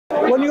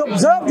When you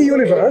observe the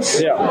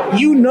universe,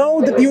 you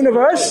know that the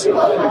universe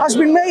has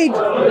been made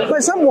by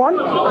someone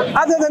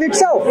other than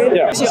itself.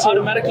 You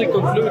automatically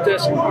conclude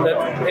that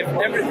if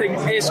everything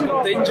is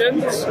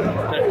contingent,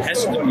 there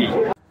has to be.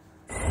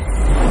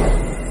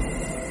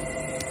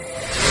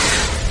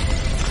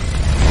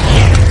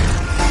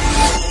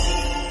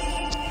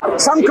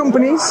 Some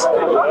companies.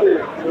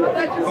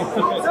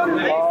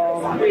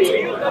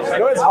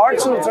 It's hard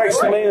to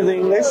explain it in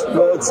English,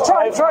 but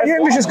try. Your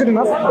English is good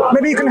enough.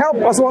 Maybe you can help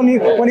us when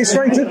he's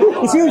trying to.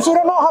 If you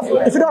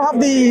don't have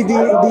the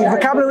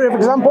vocabulary of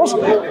examples,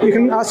 you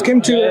can ask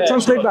him to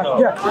translate that.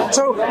 Yeah.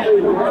 So,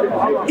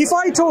 if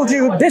I told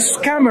you this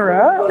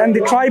camera and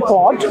the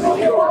tripod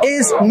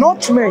is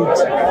not made,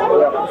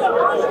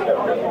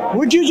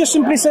 would you just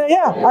simply say,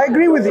 "Yeah, I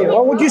agree with you,"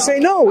 or would you say,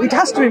 "No, it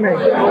has to be made"?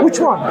 Which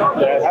one?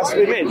 Yeah, it has to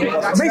be made.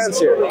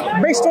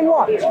 Based on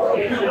what?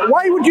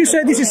 Why would you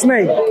say this is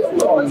made?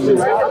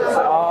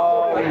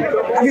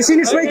 Have you seen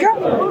its maker?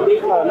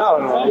 No.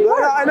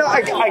 I know.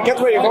 I get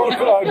where you're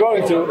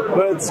going to,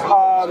 but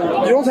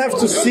you don't have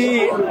to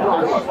see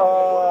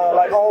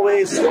like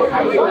always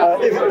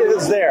if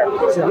it's there.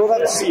 So you don't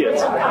have to see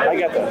it. I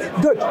get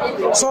that. Good.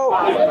 So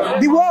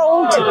the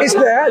world is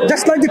there,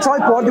 just like the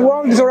tripod. The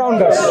world is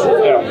around us.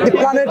 Yeah. The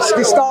planets,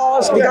 the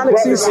stars, the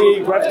galaxies.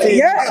 Gravity.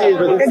 Yeah,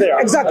 there.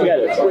 Exactly.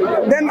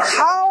 Then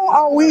how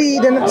are we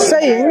then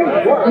saying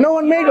no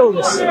one made all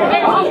this?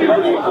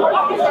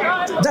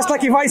 Just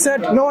like if I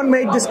said no one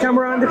made this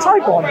camera and the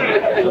tripod.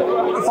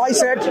 If I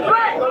said,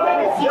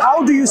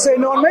 how do you say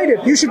no one made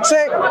it? You should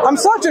say, I'm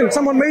certain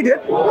someone made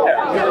it.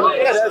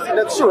 Yeah,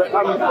 that's true.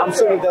 I'm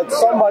certain that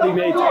somebody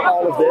made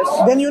all of this.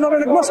 Then you're not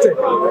an agnostic.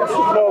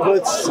 No,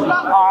 but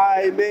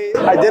I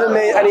didn't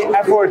make any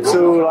effort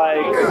to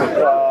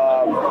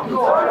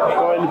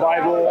go in the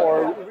Bible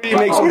or really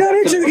make some. You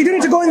don't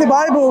need to go in the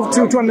Bible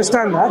to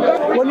understand that.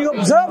 When you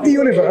observe the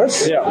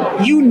universe,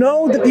 you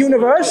know that the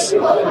universe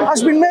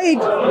has been made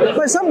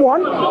by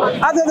someone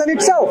other than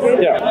itself.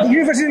 The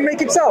universe didn't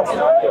make itself.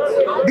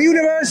 The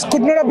universe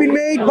could not have been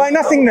made by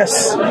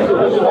nothingness.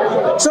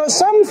 So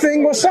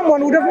something or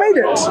someone would have made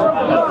it.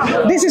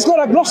 This is not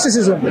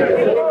agnosticism.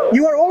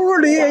 You are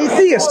already a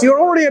theist. You are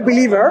already a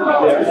believer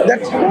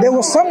that there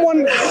was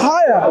someone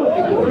higher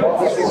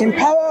in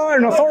power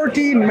and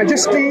authority and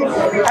majesty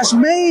has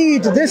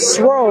made this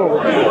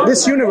world,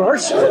 this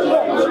universe.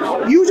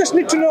 You just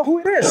need to know who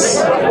it is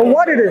or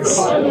what it is.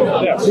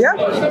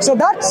 Yeah? So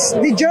that's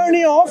the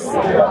journey of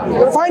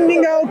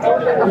finding out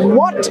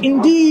what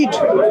indeed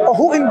or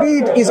who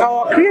indeed is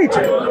our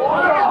creator.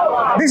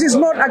 This is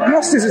not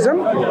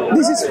agnosticism.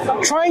 This is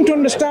trying to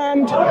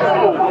understand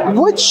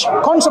which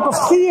concept of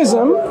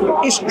theism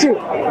is true.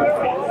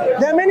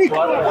 There are many.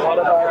 What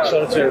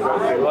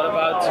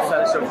about the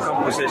fallacy of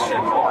composition?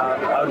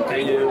 How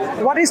can you?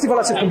 What is the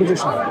fallacy of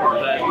composition?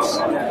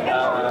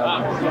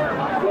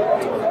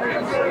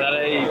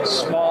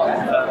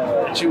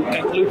 That you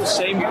include the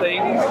same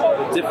thing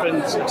with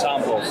different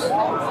examples.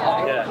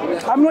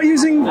 I'm not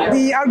using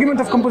the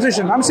argument of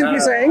composition. I'm simply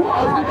saying,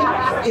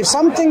 if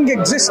something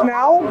exists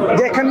now,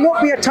 there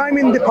cannot be a time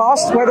in the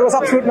past where there was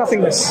absolute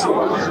nothingness.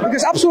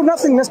 Because absolute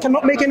nothingness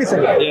cannot make anything.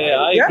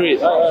 I agree.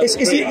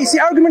 It's the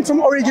argument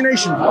from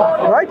origination,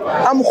 right?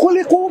 أم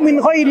خلقوا من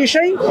غير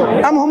شيء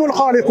أم هم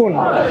الخالقون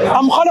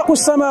أم خلقوا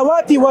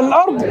السماوات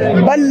والأرض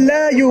بل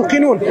لا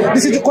يوقنون.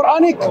 This is the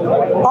Quranic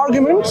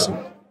argument.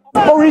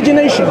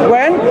 Origination,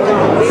 when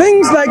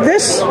things like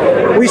this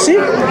we see,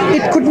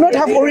 it could not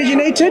have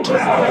originated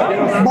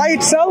by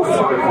itself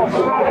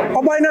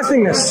or by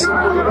nothingness.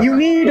 You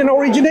need an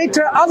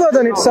originator other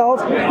than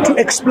itself to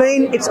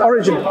explain its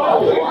origin.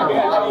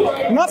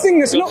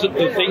 Nothingness. No.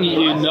 The thing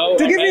you know.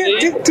 To give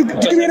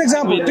you an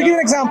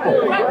example.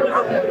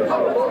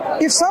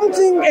 If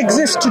something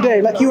exists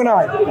today, like you and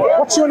I,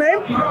 what's your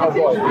name?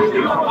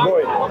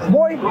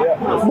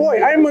 Boy.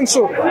 I'm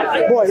Mansoor.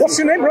 Boy, what's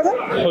your name, brother?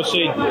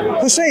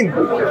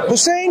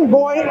 Hussein,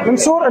 boy,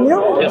 Mansoor, and you?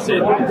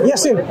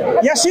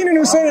 Yasin and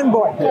Hussein and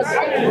boy.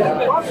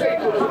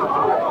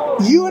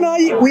 You and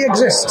I, we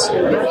exist.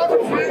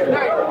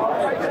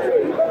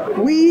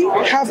 We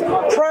have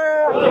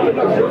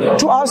prayer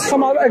to us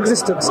from our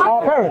existence,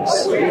 our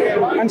parents,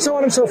 and so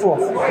on and so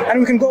forth. And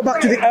we can go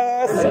back to the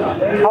earth,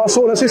 our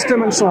solar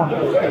system, and so on.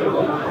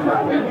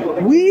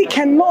 We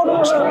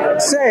cannot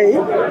say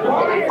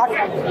at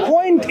a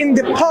point in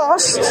the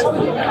past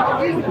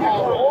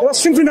there was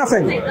simply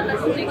nothing,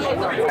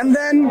 and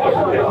then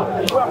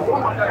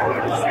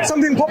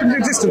something popped into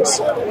existence.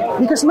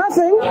 Because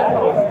nothing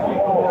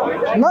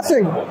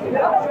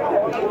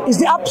is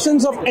the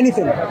absence of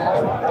anything.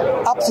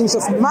 Absence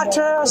of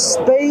matter,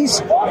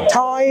 space,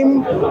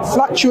 time,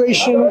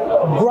 fluctuation,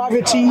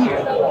 gravity,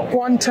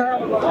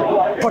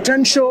 quanta,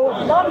 potential,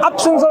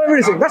 absence of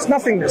everything. That's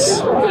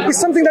nothingness. It's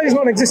something that is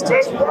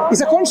non-existent.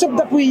 It's a concept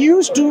that we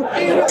use to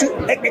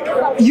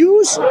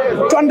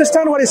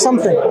understand what is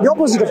something. The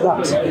opposite of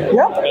that.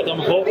 Yeah?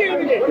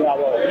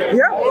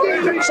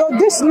 Yeah? So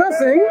this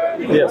nothing,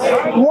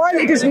 while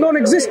it is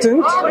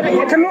non-existent,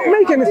 cannot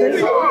make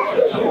anything.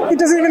 It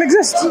doesn't even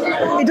exist.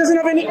 It doesn't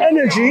have any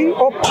energy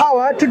or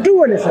power to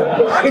do anything.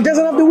 It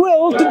doesn't have the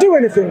will to do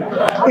anything.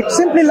 It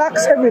simply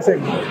lacks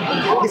everything.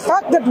 The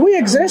fact that we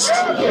exist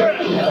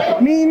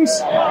means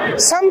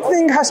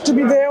something has to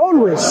be there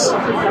always,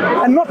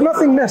 and not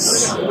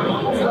nothingness.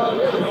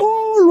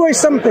 Always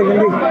something. In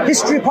the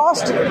history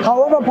past,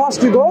 however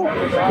past you go,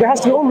 there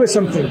has to be always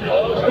something.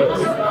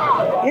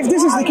 If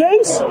this is the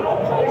case,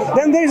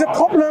 then there is a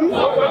problem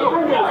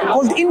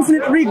called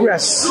infinite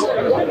regress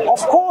of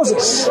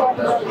causes.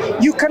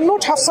 You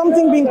cannot have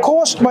something being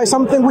caused by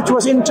something which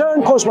was in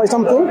turn caused by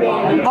something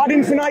ad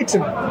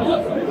infinitum.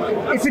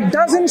 If it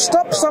doesn't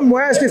stop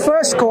somewhere as the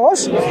first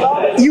cause,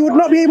 you would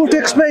not be able to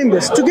explain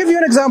this. To give you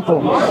an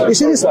example, you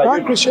see this,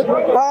 right?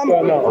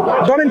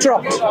 Don't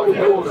interrupt.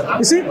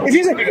 You see, if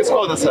you say,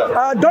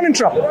 don't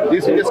interrupt.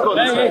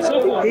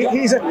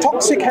 He's a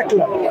toxic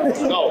heckler.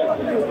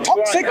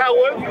 Toxic.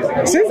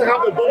 See?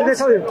 What did I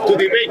tell you? To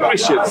debate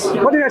Christians.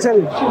 What did I tell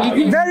you?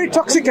 Very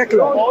toxic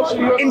heckler.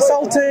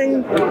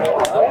 Insulting.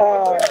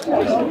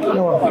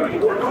 No.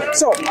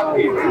 So,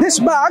 this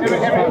bag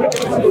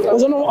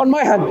was on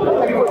my hand.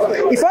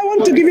 If I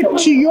want to give it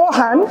to your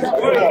hand,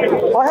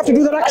 I have to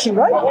do that action,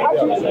 right?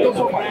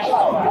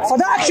 For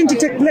that action to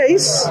take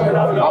place,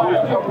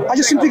 I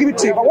just simply give it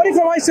to you. But what if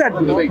I said,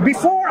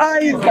 before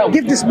I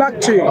give this back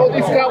to you,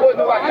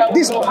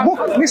 this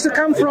book needs to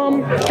come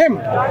from him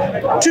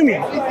to me.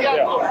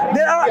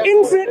 There are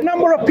infinite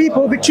number of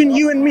people between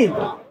you and me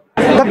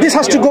that this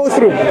has to go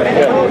through.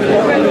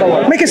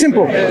 Make it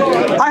simple.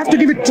 I have to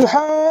give it to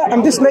her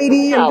and this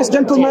lady and this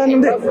gentleman.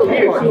 And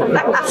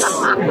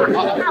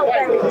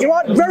you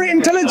are very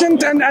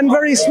intelligent and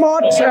very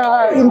smart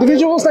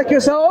individuals like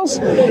yourselves.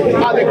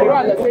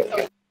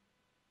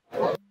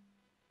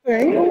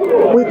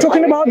 We're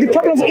talking about the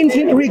problem of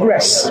infinite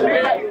regress.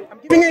 I'm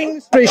giving an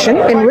illustration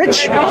in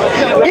which,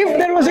 if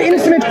there was an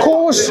infinite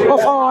cause of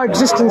our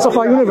existence, of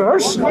our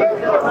universe,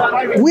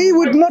 we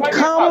would not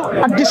come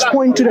at this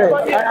point today.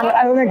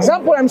 As an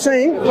example, I'm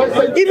saying,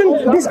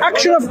 even this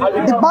action of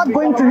the bag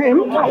going to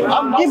him,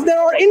 if there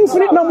are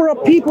infinite number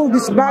of people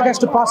this bag has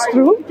to pass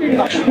through,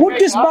 would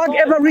this bag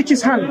ever reach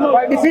his hand?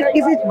 If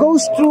it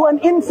goes through an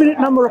infinite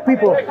number of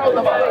people?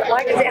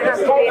 Why does it have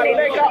to be an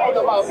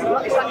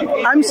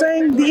infinite? I'm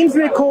saying the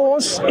infinite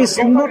cause is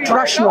not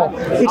rational.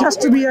 It has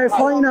to be a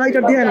finite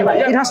at the end.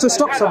 It has to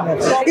stop somewhere.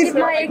 If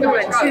my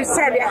ignorance, who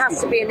said it has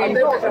to be an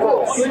infinite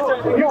cause?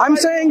 I'm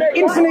saying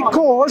infinite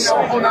cause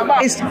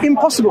is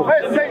impossible.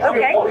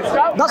 Okay.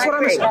 That's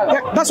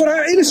what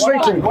I'm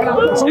illustrating.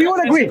 So we all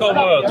agree.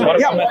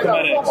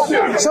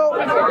 Yeah. So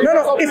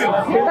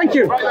thank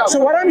you. So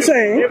what I'm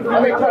saying,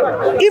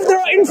 if there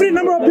are infinite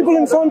number of people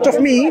in front of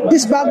me,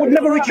 this bag would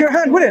never reach your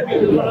hand, would it?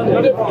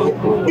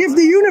 If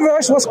the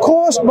universe was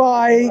caused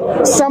by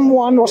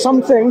someone or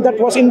something that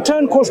was in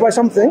turn caused by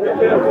something,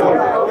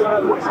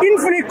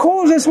 infinite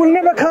causes will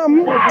never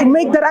come to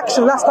make that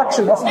action, last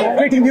action of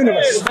creating the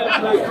universe.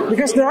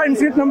 Because there are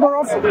infinite number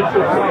of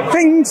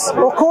things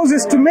or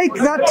causes to make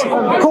that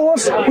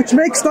cause, which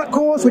makes that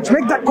cause, which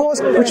make that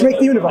cause, which make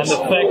the universe. And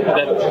the fact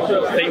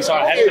that things are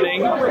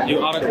happening, you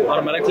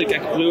automatically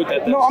conclude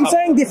that... No, I'm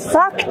saying the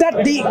fact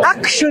that the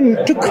action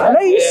took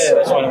place,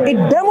 it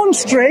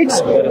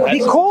demonstrates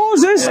the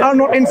causes are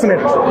not infinite.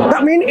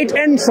 That means it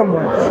ends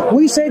somewhere.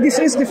 We say this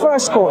is the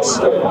first cause.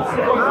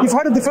 You've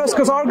heard of the first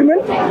cause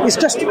argument? It's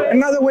just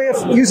another way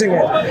of using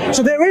it.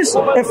 So there is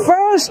a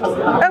first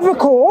ever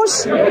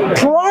cause.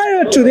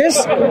 Prior to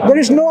this, there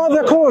is no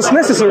other cause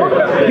necessary.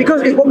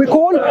 Because what we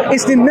call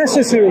is the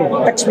necessary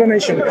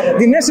explanation,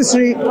 the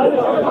necessary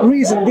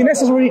reason,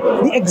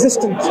 the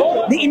existent,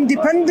 the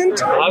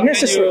independent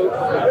necessary.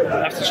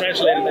 I have to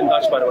translate it in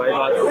Dutch, by the way,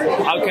 but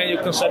how can you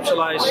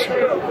conceptualize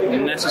the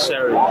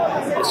necessary?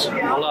 It's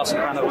Allah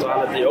subhanahu wa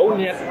ta'ala,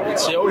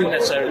 it's the only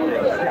necessary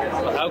thing.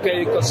 But how can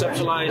you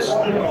conceptualize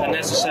a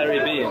necessary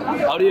being?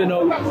 How do you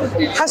know?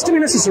 It has to be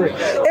necessary.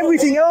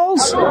 Everything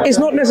else is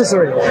not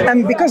necessary.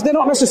 And because they're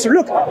not necessary,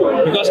 look,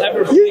 because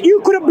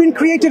you could have been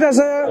created as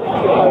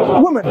a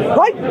woman,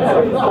 right?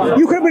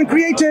 You could have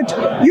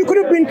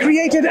been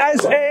created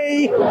as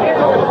a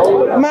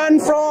man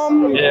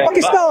from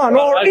Pakistan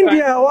or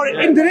India or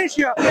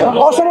Indonesia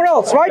or somewhere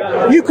else,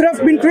 right? You could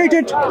have been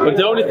created. But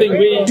the only thing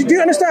do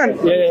you understand?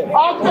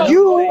 Yeah.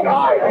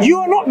 You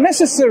are not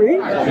necessary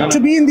to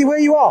be in the way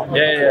you are.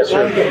 Yeah,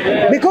 sure.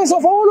 Because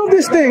of all of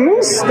these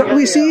things that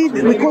we see,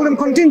 we call them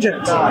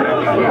contingent. They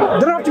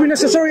don't have to be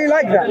necessarily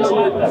like that.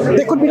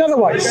 They could be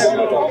otherwise.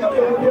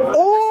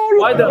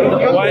 Why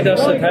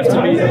does it have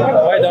to be?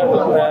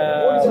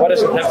 Why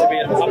does it have to be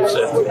an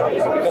opposite?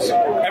 Because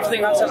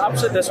everything that's an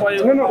opposite, that's why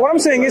you... No, what I'm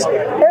saying is,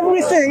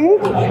 everything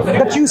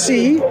that you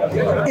see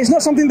is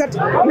not something that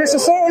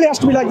necessarily has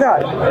to be like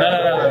that.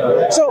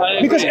 No. So,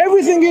 because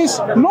everything is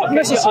not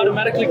necessary. You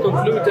automatically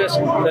conclude this,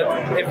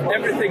 that if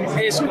everything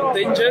is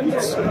contingent,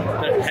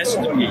 there has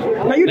to be.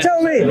 Now you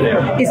tell me,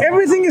 if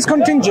everything is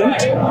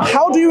contingent,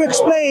 how do you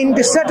explain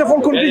the set of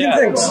all contingent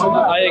things?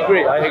 I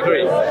agree.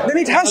 Then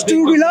it has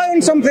to rely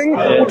on something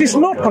which is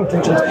not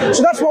contingent.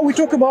 So that's why we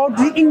talk about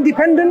the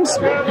independence,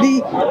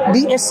 the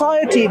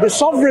aseity, the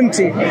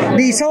sovereignty,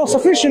 the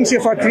self-sufficiency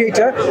of our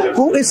Creator,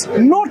 who is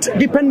not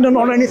dependent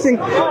on anything.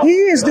 He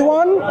is the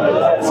one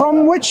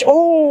from which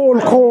all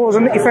cause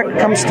and effect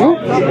comes through,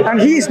 and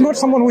He is not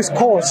someone who is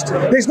caused.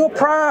 There is no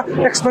prior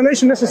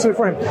explanation necessary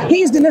for Him.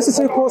 He is the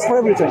necessary cause for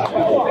everything.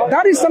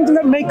 That is something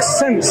that makes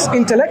sense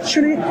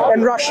intellectually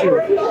and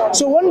rationally.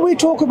 So when we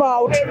talk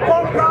about,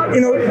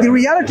 the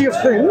reality of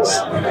things,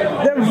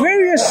 there are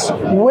various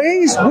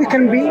ways we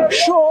can be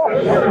sure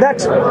that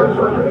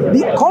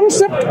the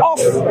concept of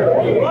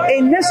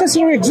a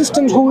necessary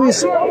existence who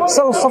is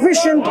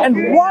self-sufficient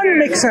and one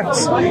makes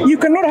sense. You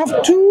cannot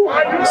have two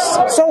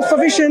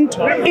self-sufficient,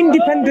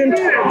 independent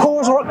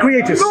cause or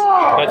creators. You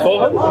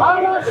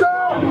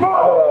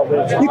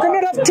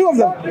cannot have two of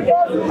them.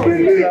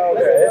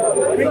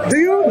 Do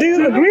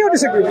you agree or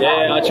disagree?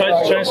 Yeah, I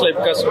tried to translate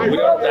because we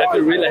don't have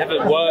to really have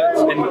a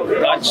word in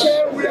Dutch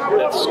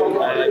that's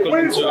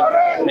equivalent to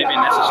maybe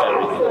necessary.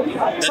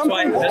 That's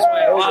why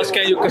I ask,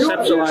 can you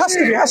conceptualize?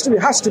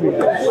 Has to be.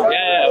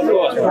 Yeah, of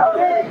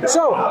course.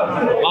 So,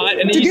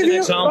 to give you an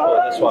example,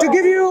 that's why. To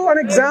give you an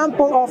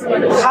example of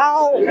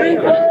how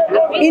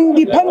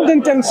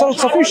independent and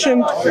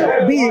self-sufficient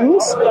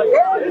beings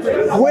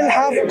will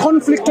have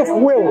conflict of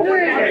will.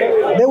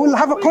 They will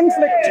have a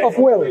conflict of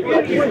will.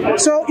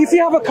 So if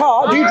you have a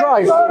car, do you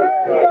drive?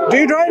 Do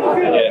you drive?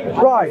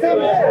 Yeah. Right.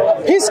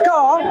 His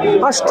car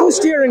has two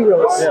steering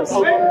wheels,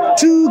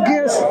 two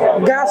gears,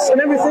 gas and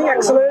everything,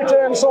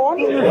 accelerator and so on,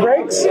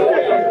 brakes.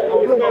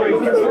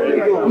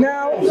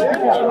 Now,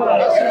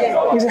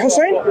 is it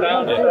Hussein?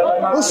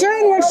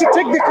 Hussein wants to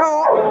take the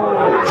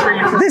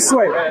car this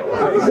way.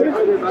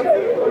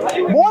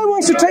 Boy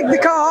wants to take the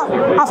car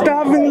after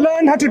having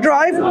learned how to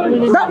drive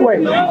that way.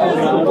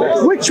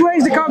 Which way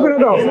is the car going to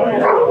go?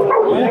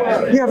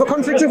 You have a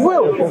conflict of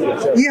will.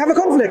 You have a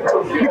conflict.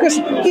 Because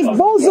if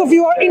both of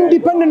you are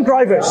independent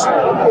drivers,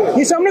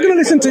 you say, I'm not going to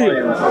listen to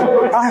you.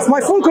 I have my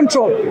full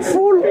control,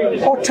 full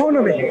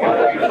autonomy.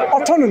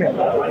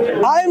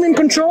 I am in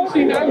control.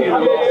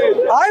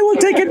 I will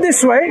take it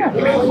this way.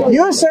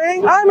 You're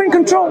saying, I'm in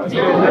control.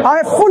 I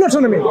have full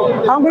autonomy.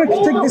 I'm going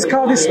to take this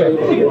car this way.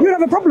 You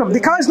have a problem. The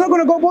car is not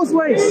going to go both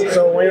ways.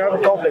 So when you have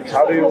a conflict,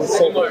 how do you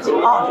solve it?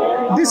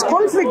 This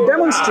conflict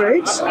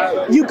demonstrates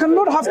you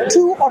cannot have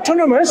two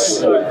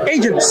autonomous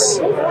agents,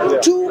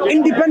 two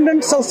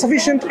independent,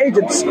 self-sufficient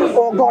agents,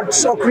 or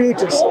gods, or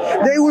creators.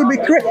 They will be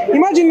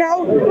Imagine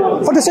now,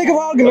 for the sake of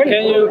argument,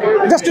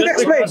 just to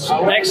explain.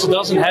 X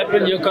doesn't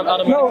happen, you can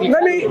automatically...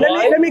 No,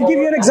 let me give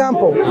you an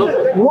example.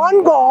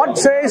 One God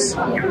says,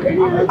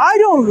 I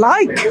don't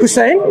like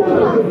Hussein.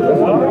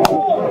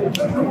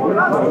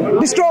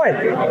 Destroy.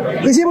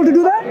 Is he able to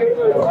do that?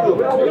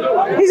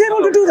 He's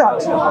able to do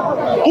that.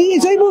 He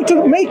is able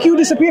to make you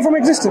disappear from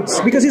existence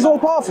because he's all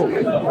powerful.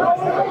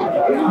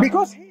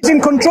 Because he's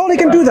in control, he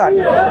can do that.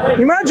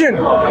 Imagine,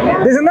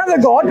 there's another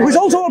God who is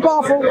also all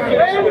powerful.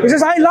 He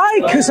says, I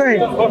like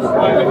Hussein.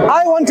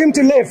 I want him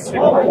to live.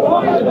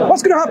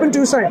 What's going to happen to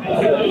Hussein?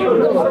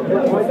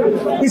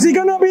 Is he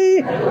going to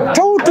be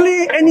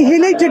totally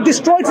annihilated,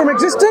 destroyed from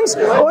existence,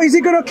 or is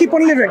he going to keep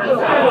on living?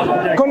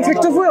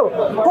 Conflict of will.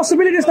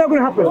 Possibility is not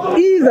going to happen.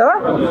 Either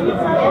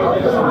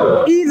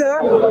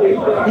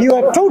you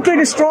are totally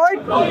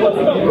destroyed,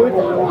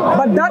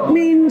 but that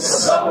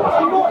means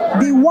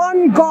the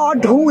one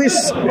God who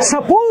is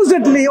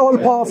supposedly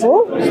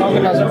all-powerful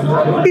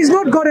is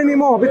not God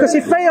anymore because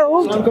he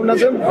failed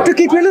to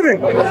keep you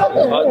living.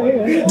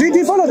 Do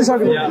you follow this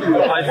argument?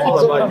 Yeah, I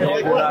follow, but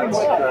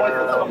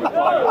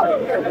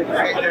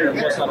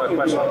that's not my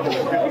question.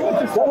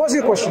 What was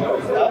your question?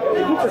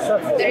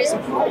 There is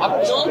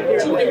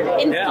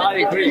Yeah, I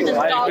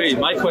agree.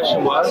 My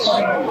question was,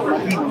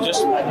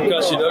 just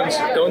because you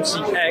don't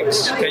see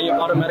X, can you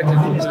automatically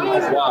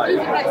conclude Y?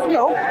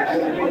 No,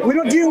 we're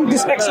not doing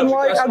this X and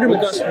Y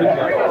arguments.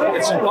 Because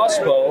it's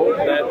impossible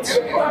that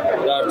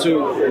there are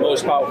two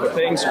most powerful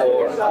things,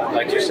 or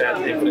like you said,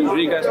 infinite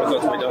regas,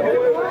 because we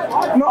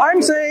don't. No,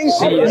 I'm saying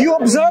you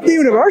observe the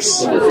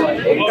universe,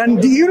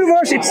 and the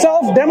universe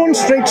itself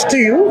demonstrates to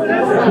you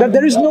that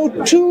there is no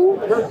two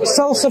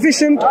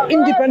self-sufficient,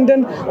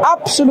 independent,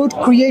 absolute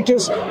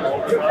creators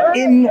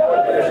in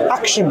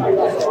action.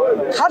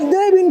 Had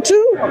there been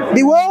two,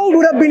 the world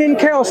would have been in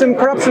chaos and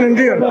corruption and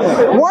ruin.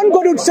 One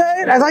God would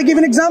say, as I give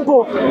an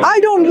example, I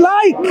don't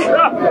like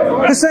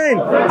Hussein.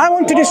 I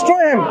want to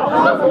destroy him.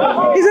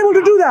 He's able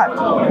to do that.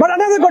 But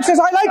another God says,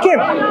 I like him.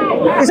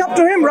 It's up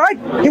to him, right?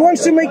 He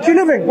wants to make you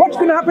living. What's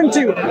going to happen to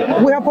you?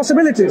 We have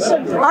possibilities.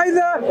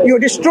 Either you're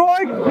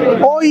destroyed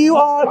or you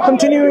are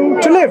continuing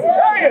to live.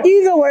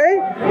 Either way,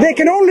 there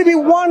can only be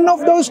one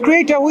of those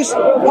creators whose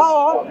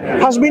power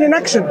has been in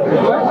action,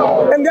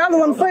 and the other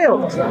one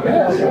failed.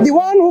 The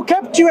one who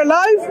kept you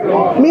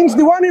alive means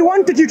the one who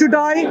wanted you to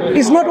die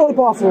is not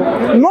all-powerful,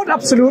 not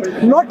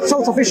absolute, not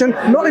self-sufficient,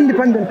 not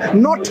independent,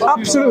 not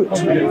absolute.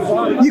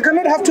 You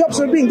cannot have two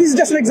absolute beings. This is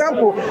just an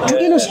example to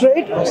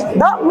illustrate.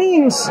 That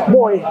means,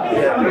 boy,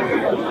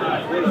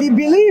 the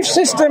belief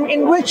system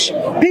in which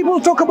people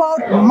talk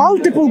about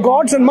multiple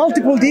gods and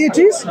multiple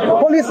deities,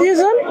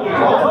 polytheism,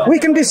 we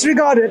can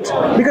disregard it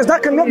because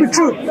that cannot be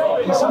true.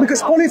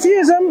 Because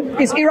polytheism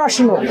is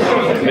irrational.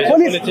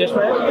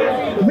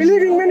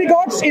 Believing many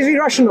gods is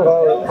irrational.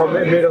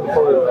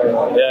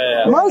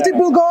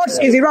 Multiple gods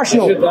is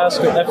irrational. You should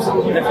ask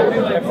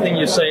everything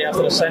you say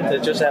after the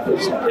sentence just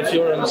happens if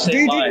you're on the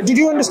same line. Did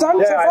you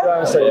understand? Yeah, I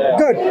understand. Yeah.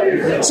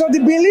 Good. So the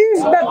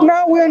belief that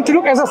now we're going to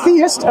look as a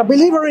theist, a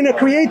believer in a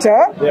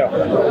creator,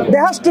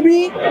 there has to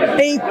be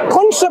a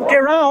concept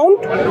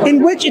around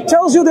in which it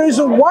tells you there is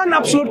a one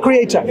absolute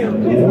creator,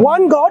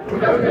 one God,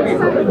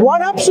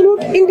 one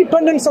absolute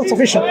independent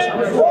self-sufficient,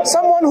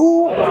 someone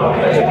who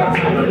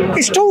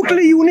is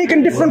totally unique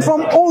and different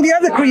from all the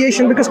other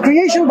creation, because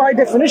creation by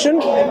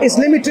definition is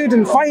limited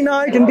and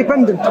finite and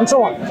dependent and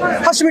so on.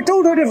 Has to be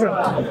totally different.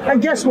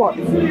 And guess what?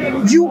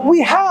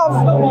 We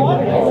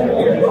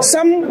have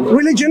some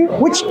religion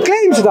which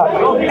claims that,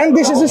 and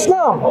this is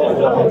Islam.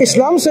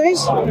 Islam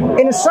says,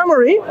 in a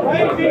summary,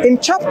 in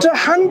chapter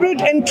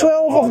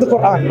 112 of the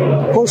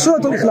Quran, called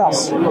Surah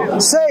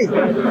Al-Ikhlas, say,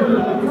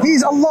 He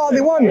is Allah,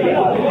 the One,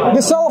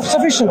 the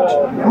self-sufficient,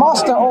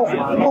 master of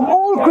whom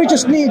all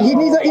creatures need. He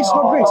neither eats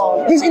nor drinks.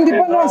 He is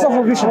independent and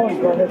self-sufficient.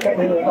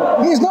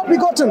 He is not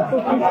begotten.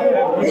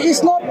 He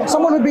is not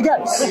someone who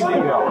begets.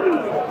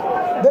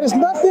 There is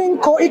nothing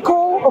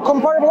co-equal or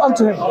comparable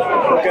unto him.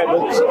 Okay,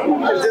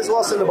 but if this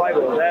was in the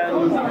Bible,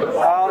 then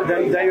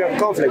you have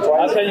conflict,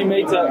 right? How can you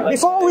make that?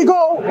 Before we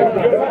go,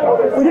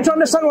 we need to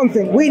understand one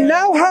thing. We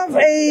now have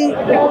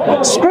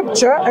a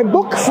scripture, a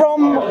book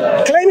from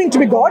claiming to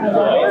be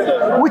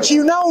God, which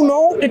you now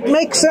know it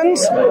makes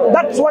sense.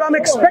 That's what I'm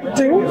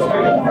expecting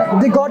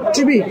the God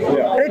to be.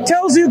 It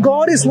tells you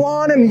God is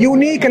one and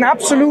unique and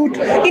absolute,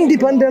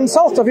 independent,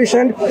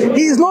 self-sufficient.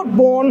 He is not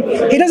born.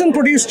 He doesn't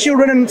produce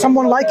children and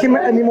someone like him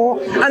anymore.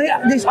 And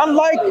it is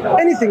unlike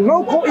anything.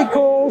 No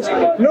co-equals,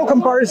 no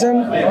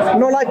comparison,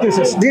 no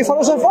likenesses. Do you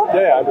follow so far?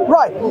 Yeah.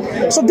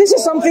 Right. So this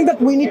is something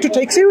that we need to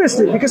take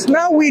seriously, because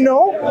now we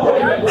know,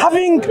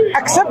 having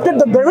accepted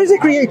that there is a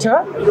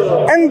creator,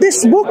 and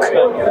this book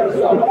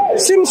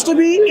seems to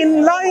be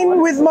in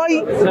line with my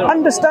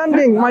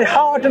understanding, my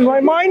heart and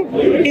my mind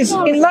is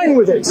in line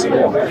with it.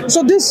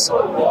 So this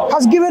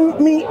has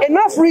given me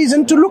enough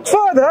reason to look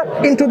further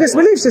into this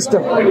belief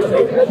system.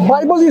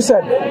 Bible, you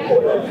said.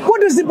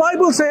 What does the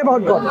Bible say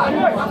about God?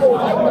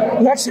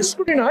 Let's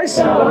scrutinize,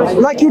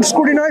 like you'd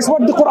scrutinize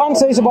what the Quran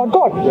says about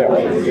God.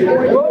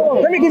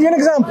 Let me give you an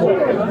example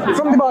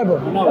from the Bible.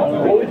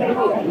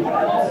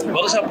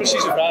 Wat is nou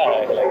precies de vraag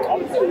eigenlijk?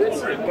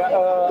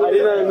 Hij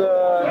liet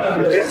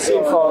een bericht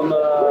zien van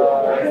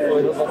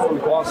wat voor de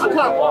Koran stond,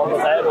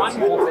 dat hij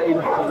bijvoorbeeld de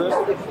enige God is.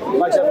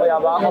 Maar ik zeg van ja,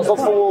 maar als dat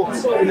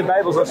bijvoorbeeld in de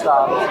Bijbel zou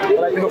staan,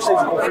 dan heb je nog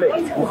steeds een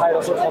conflict. Hoe ga je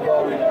dat soort van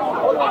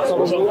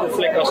dan... Zo'n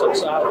conflict als dat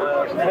staat...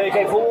 Nee,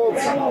 kijk bijvoorbeeld...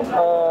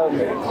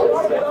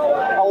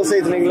 I'll say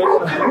it in English.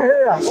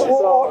 Yeah.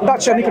 Or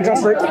Dutch, and you can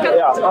translate.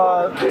 Yeah.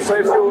 So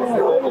if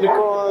you in the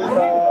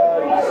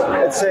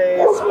Quran, it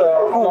says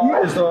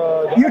God is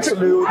the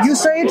absolute. You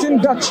say it in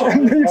Dutch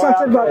and then you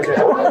translate back.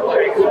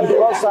 In de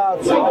Quran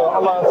staat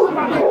Allah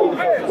God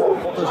is.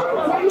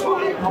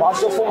 Maar als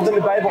je dat bijvoorbeeld in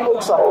de Bijbel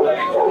ook zou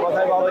hebben, wat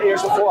we hadden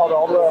eerst ervoor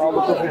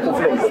hadden toch een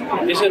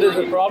conflict. Is it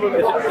a problem?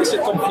 Is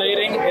it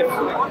conflating if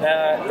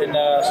in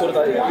Surah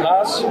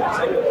Al-Ikhlas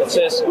it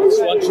says it's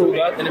one true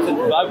God, and if the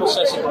Bible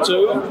says it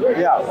too,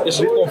 is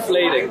it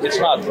conflating? It's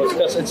not,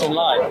 because it's in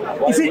line.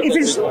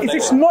 If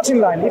it's not in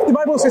line, if the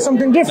Bible says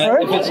something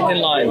different, if it's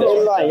in line,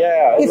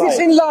 if it's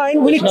in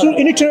line,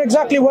 you need to know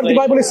exactly what the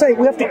Bible is saying.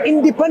 We have to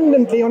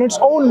independently, on its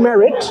own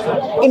merit,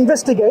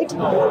 investigate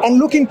and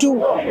look into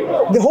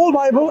the whole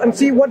Bible and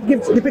see what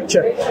gives the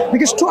picture.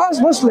 Because to us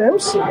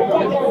Muslims,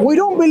 we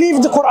don't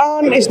believe the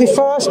Quran is the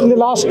first and the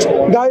last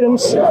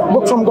guidance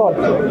book from God.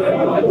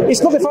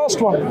 It's not the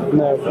first one.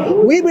 No.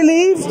 We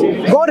believe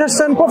God has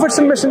sent prophets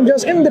and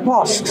messengers in the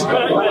past.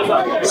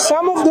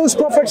 Some of those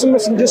prophets and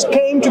messengers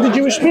came to the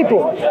Jewish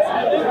people,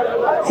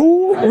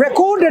 who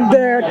recorded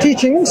their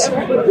teachings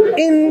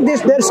in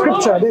their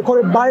scripture. They call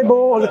it Bible,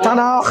 or the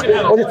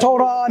Tanakh, or the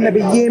Torah,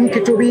 Nabiyyim,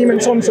 Ketubim,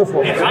 and so on and so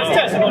forth.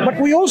 But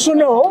we also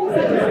know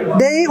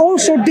they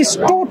also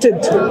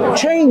distorted,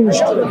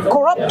 changed,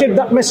 corrupted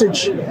that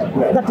message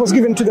that was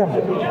given to them.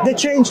 They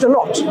changed a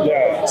lot.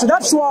 So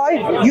that's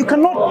why you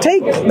cannot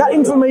take that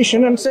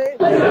information and say,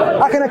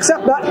 I can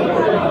accept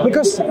that,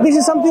 because this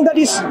is something that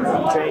is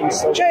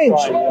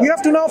changed. You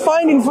have to now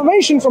find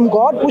information from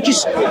God which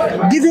is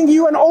giving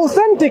you an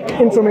authentic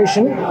information.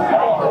 information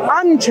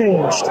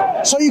unchanged,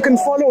 so you can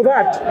follow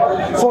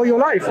that for your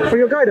life, for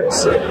your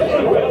guidance.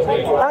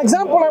 An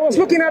example, I was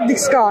looking at the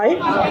sky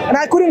and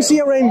I couldn't see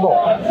a rainbow.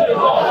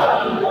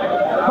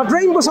 But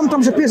rainbow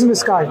sometimes appears in the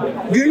sky.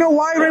 Do you know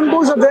why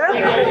rainbows are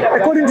there,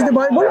 according to the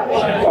Bible?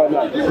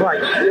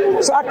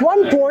 Right. So at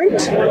one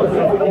point,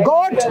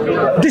 God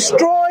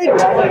destroyed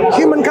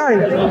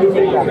humankind.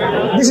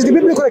 This is the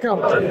biblical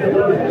account.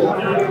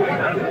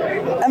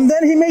 And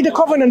then he made a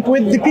covenant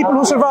with the people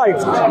who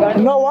survived.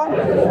 Noah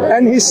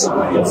and his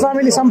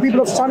family, some people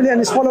of his family and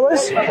his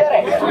followers.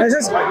 And he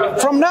says,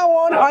 from now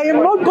on, I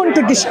am not going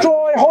to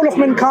destroy whole of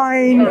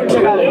mankind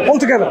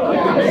altogether.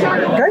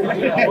 Okay?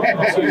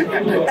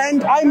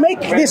 And I make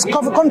this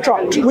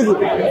contract with you.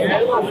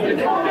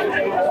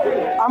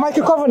 I make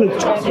a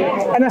covenant.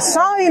 And a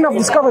sign of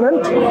this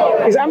covenant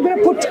is I'm going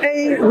to put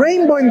a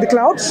rainbow in the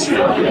clouds.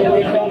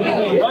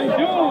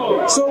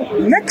 So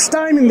next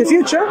time in the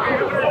future,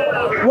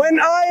 when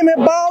I am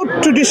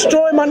about to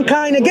destroy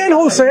mankind again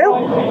wholesale,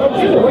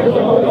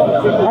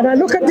 and I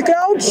look at the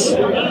clouds,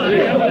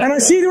 and I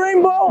see the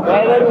rainbow,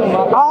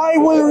 I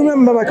will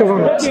remember my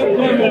covenant.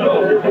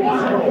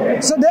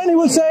 So then he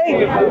will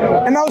say,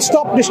 and I'll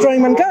stop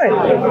destroying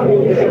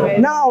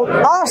mankind. Now,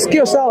 ask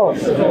yourself,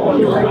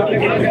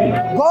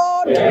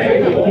 God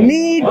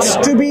needs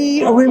to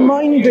be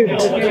reminded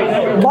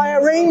by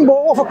a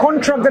rainbow of a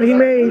contract that he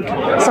made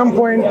some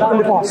point in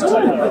the past.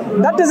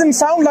 That doesn't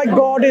sound like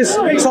God is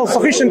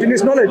self-sufficient in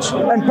his knowledge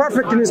and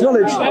perfect in his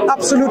knowledge,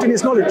 absolute in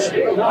his knowledge.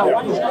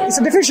 It's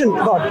a deficient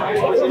God.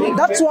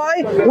 That's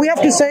why we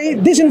have to say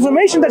this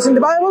information that's in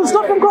the Bible is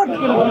not from God.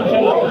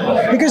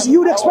 Because you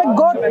would expect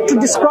God to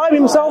describe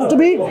himself to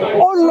be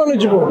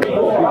all-knowledgeable.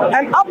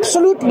 An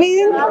absolute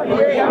being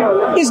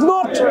is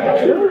not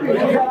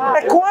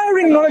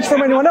acquiring knowledge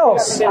from anyone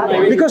else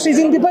because he's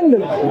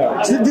independent.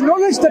 So the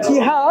knowledge that he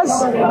has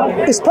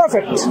is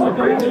perfect.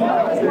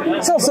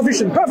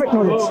 Self-sufficient, perfect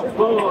knowledge.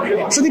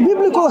 So the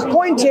biblical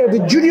point here, the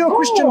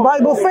Judeo-Christian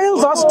Bible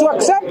fails us to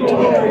accept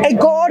a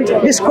God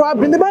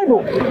described in the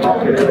Bible.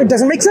 It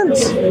doesn't make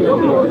sense.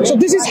 So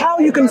this is how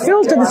you can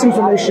filter this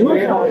information,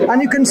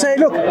 and you can say,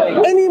 look,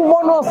 any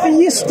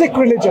monotheistic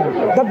religion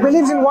that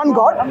believes in one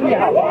God,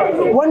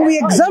 when we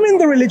examine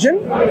the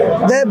religion,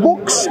 their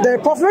books, their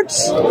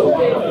prophets,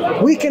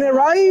 we can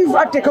arrive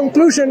at a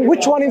conclusion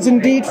which one is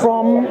indeed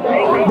from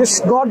this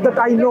God that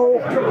I know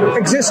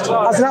exists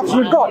as an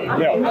absolute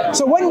God.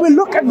 So when we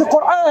look at the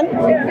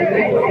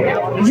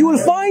Quran, you will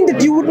find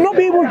that you would not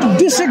be able to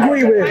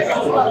disagree with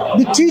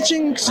the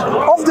teachings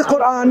of the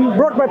Quran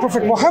brought by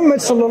Prophet Muhammad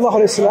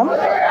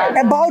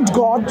ﷺ about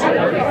God,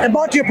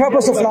 about your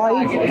purpose of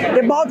life,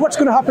 about what's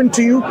going to happen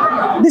to you.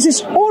 This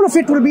is, all of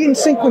it will be in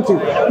sync with you.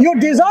 Your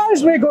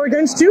desires may go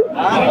against you,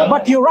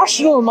 but your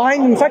rational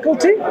mind and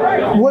faculty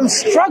will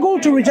struggle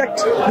to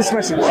reject this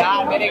message.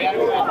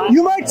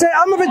 You might say,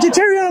 I'm a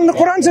vegetarian and the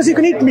Quran says you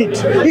can eat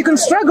meat. You can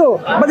struggle,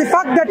 but the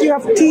fact that you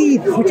have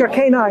teeth which are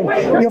canine,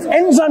 you have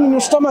enzymes in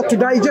your stomach to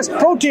digest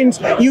proteins,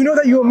 you know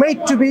that you are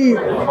made to be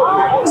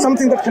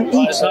something that can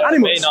eat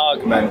animals. Main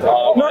argument.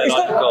 No, it's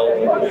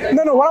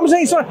not. No, what I'm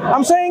saying is,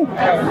 I'm saying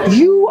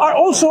you are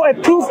also a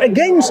proof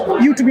against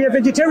you to be a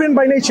vegetarian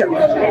by nature.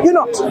 You're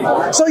not.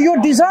 So your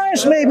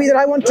desires may be that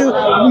I want to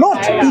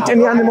not eat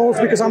any animals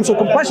because I'm so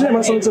compassionate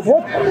and so on and so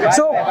forth.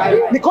 So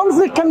the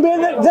conflict can be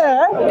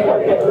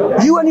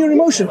there, you and your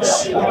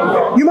emotions.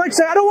 You might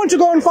say, I don't want to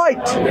go and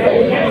fight.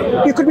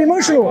 You could be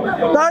emotional.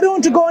 I don't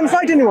want to go and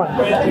fight anyone.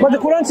 But the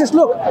Quran says,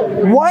 look,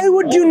 why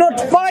would you not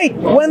fight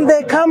when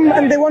they come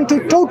and they want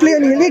to totally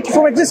annihilate you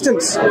from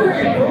existence?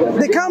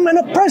 They come and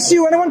oppress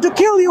you and they want to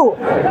kill you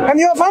and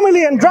your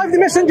family and drive the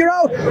messenger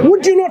out.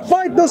 Would you not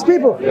fight those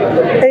people?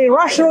 A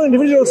rational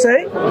individual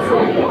say,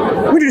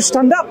 we need to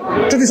stand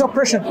up to this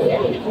oppression.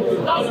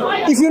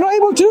 If you're not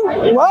able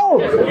to,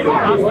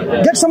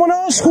 well, get someone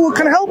else who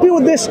can help you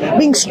with this,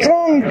 being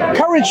strong,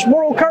 courage,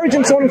 moral courage,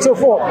 and so on and so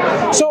forth.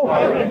 So,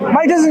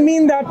 it doesn't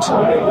mean that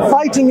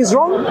fighting is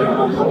wrong.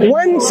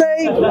 When,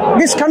 say,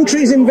 this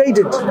country is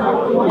invaded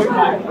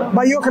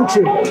by your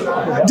country,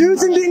 do you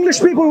think the English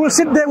people will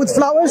sit there with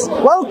flowers?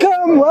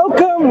 Welcome,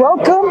 welcome,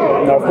 welcome.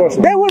 No, of course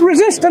not. They will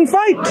resist and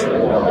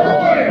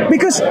fight.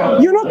 Because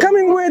you're not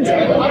coming with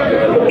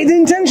the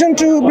intention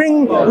to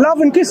bring love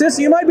and kisses.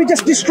 You might be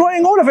just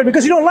destroying all of it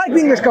because you don't like the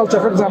English culture,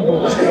 for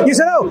example. You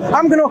said, oh,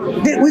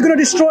 we're going to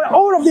destroy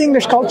all of the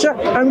English culture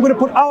and I'm going to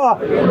put our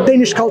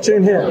Danish culture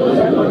in here.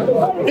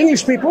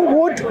 English people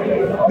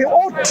they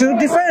ought to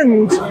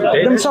defend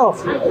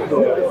themselves.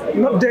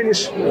 Not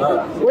Danish.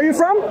 Where are you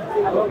from?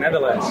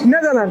 Netherlands.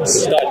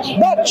 Netherlands.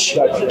 Dutch.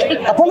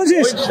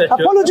 Apologies.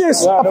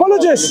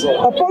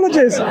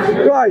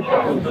 Right.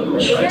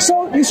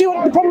 So, you see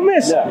what the problem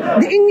is?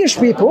 The English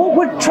people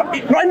would try,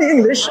 not in the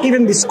English,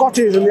 even the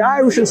Scottish and the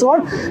Irish and so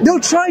on, they'll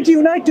try to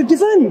unite to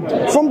defend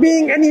from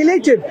being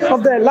annihilated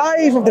of their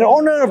life, of their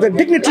honor, of their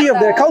dignity, of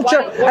their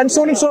culture, and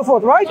so on and so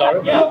forth, right?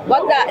 But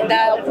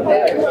the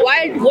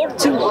World War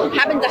II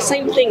happened the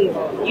same thing,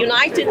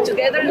 united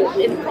together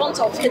in front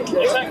of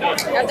Hitler.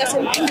 And that's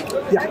important.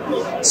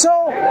 Yeah.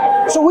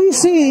 So we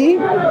see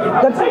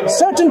that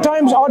certain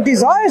times our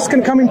desires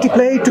can come into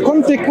play to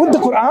conflict with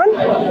the Quran,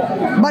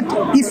 but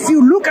if you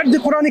look at the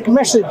Quranic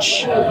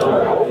message,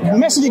 the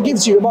message it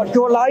gives you about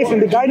your life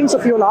and the guidance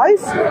of your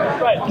life,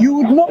 you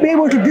would not be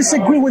able to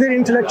disagree with it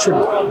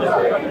intellectually,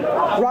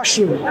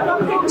 rationally.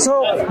 So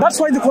that's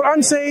why the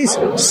Quran says,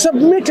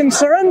 submit and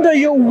surrender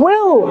your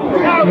will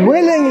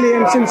willingly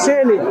and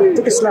sincerely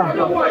to Islam.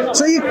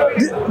 So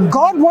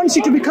God wants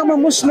you to become a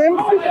Muslim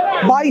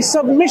by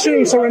submission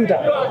and surrender,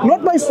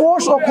 not by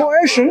force or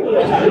coercion,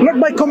 not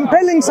by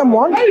compelling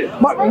someone,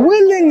 but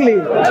willingly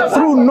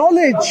through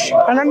knowledge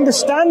and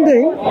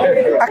understanding,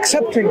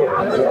 accepting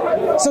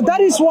it. So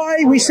that is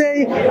why we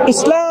say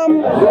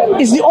Islam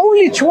is the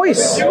only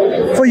choice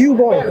for you,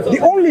 boy, the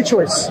only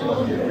choice.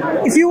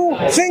 If you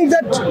think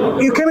that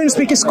you came in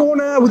Speaker's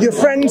Corner with your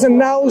friends and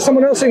now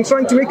someone else is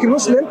trying to make you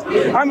Muslim,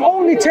 I'm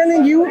only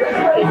telling you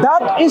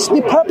that is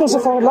the purpose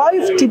of our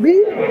life, to be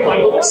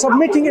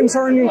submitting and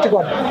surrendering to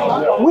God.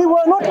 We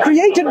were not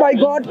created by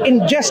God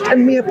in jest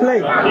and mere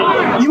play.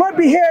 You might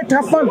be here to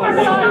have fun.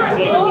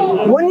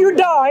 When you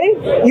die,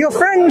 your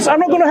friends are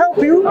not going to help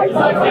you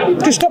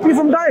to stop you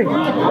from dying.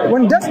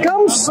 When death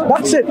comes,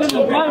 that's it.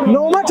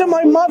 No matter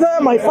my mother,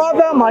 my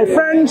father, my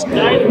friends,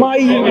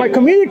 my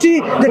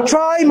community, they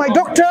try, my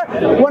doctor,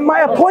 when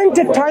my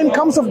appointed time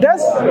comes of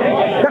death,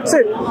 that's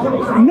it.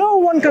 No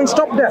one can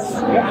stop death.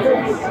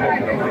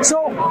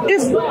 So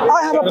if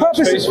I have a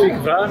purpose...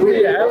 Specifieke vraag die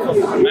je hebt, want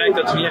ik merk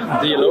dat het niet echt een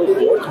dialoog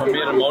wordt, maar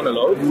meer een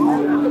monoloog.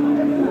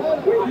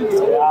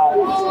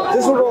 Ja,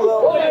 this would all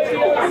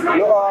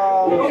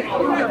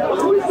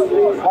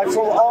like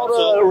from all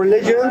the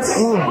religions,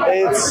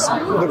 it's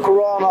the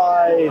Quran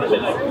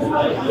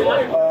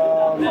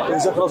je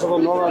zegt wel zoveel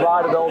normen en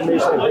waarden wel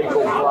meestal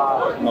ontwikkeld qua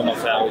normal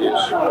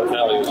values.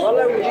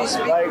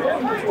 Like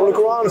for the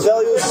Quran,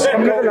 values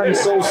come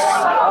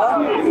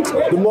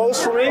the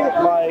most for me,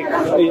 like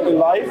in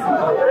life.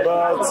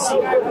 But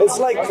it's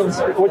like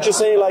what you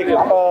say, like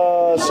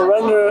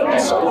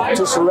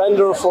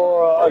surrender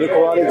for the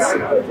Quran.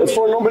 It's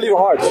for a non-believer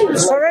heart.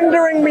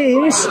 Surrendering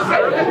means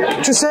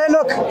to say,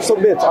 look,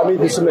 submit. I mean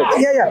to submit.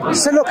 Yeah.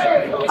 Say, look,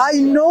 I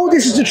know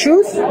this is the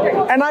truth,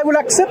 and I will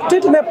accept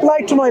it and apply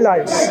it to my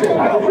life.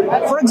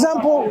 For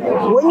example,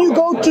 when you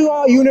go to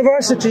a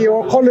university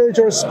or college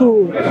or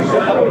school,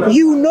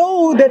 you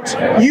know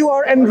that you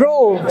are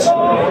enrolled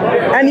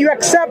and you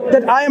accept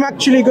that I am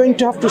actually going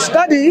to have to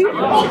study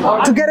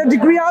to get a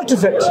degree out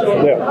of it.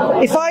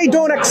 Yeah. If I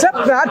don't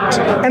accept that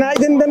and I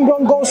then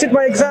don't go sit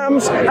my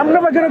exams, I'm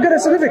never going to get a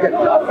certificate.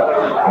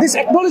 This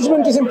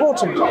acknowledgement is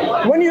important.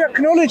 When you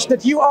acknowledge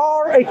that you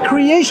are a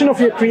creation of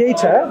your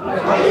Creator,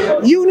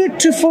 you need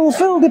to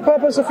fulfill the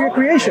purpose of your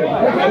creation.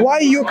 Why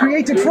you're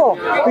created for?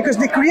 Because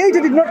the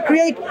Creator did not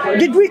create.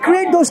 Did we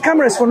create those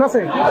cameras for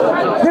nothing?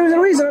 There is a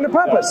reason and a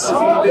purpose.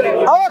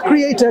 Our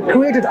Creator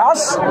created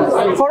us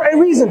for a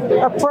reason,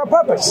 for a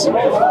purpose.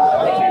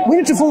 We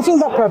need to fulfill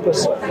that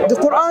purpose. The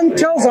Quran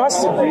tells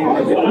us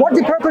what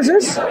the purpose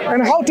is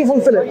and how to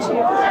fulfill it.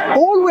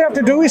 All we have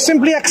to do is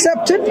simply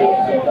accept it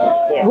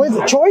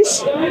with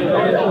choice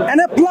and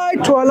apply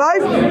it to our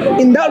life.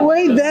 In that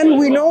way, then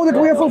we know that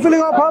we are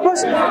fulfilling our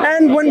purpose.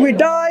 And when we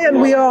die and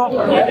we are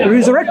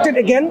resurrected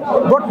again,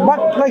 brought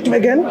back like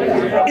again,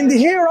 in the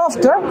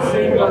hereafter,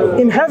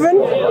 in heaven,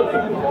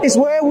 is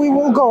where we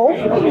will go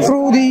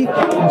through the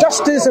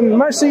justice and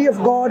mercy of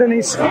God and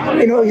His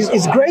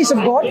grace of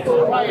God,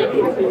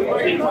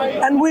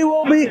 and we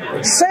will be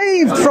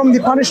saved from the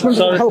punishment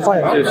of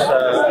hellfire. Just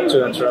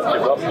to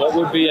interrupt you, what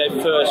would be a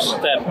first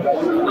step,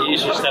 the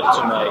easiest step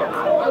to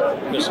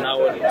make? Because now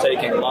we're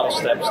taking a lot of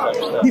steps.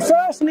 The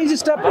first and easy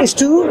step is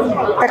to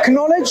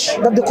acknowledge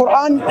that the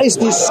Quran is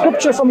the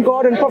scripture from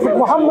God and Prophet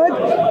Muhammad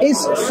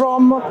is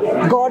from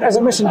God as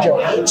a messenger.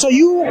 So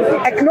you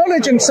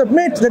acknowledge and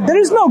submit that there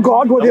is no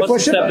God worthy of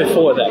worship. What's the step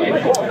before that?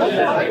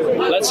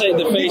 Let's say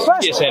the face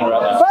is in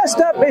right now. First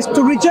step is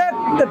to reject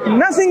that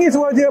nothing is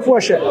worthy of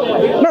worship.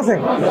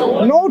 Nothing.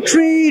 No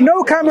tree,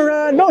 no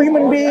camera, no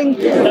human being,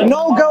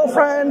 no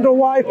girlfriend or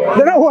wife.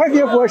 They're not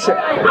worthy of worship.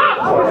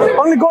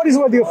 Only God is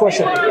worthy of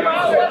worship,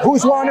 who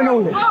is one and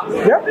only.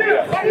 Yeah?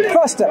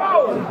 First step.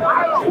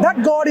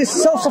 That God is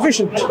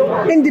self-sufficient,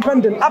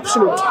 independent,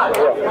 absolute.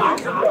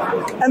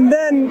 And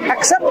then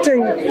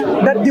accepting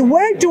that the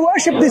way to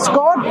worship this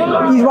God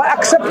is by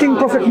accepting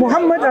Prophet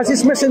Muhammad as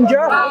his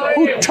messenger,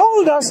 who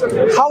told us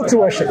how to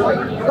worship.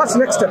 That's the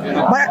next step.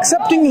 By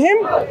accepting him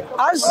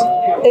as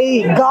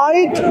a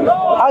guide,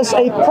 as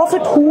a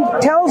prophet who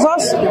tells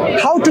us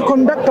how to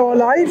conduct our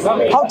life,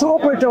 how to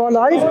operate our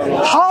life,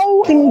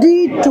 how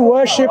indeed to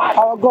worship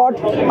our God,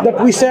 that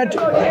we said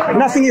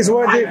nothing is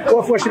worthy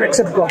of worship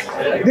except God.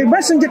 The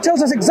messenger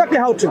tells us exactly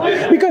how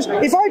to. Because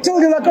if I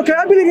told you, like, okay,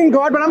 I believe in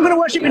God, but I'm going to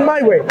worship in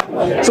my way.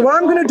 So what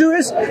I'm going to do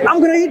is, I'm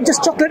going to eat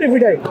just chocolate every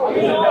day.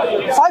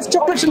 5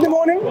 chocolates in the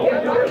morning,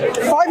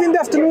 5 in the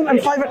afternoon,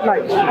 and 5 at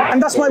night.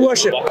 And that's my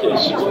worship.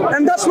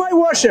 And that's my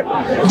worship.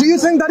 Do you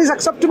think that is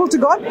acceptable to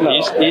God?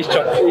 He's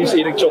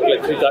eating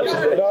chocolate 3 times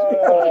a day.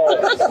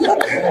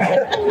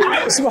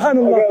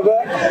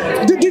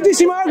 Subhanallah. Did you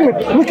see my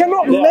argument? We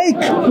cannot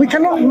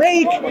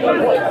make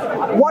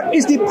what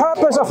is the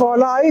purpose of our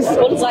life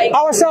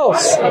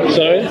ourselves.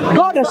 Sorry?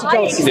 God has to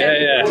tell us.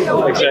 Yeah,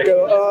 exactly.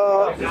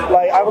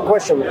 Like, I have a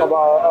question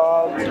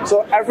about,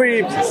 so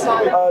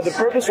the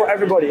purpose for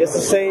everybody is the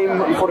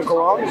same for the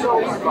Quran?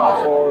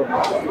 Or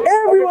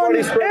everyone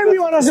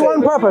has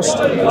one purpose,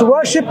 to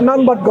worship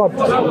none but God.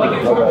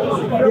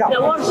 Yeah.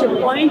 The worship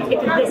point,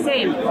 it is the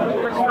same.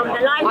 But from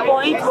the life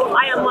point,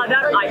 I am mother,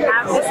 I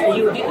have this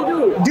duty to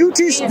do.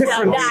 Duties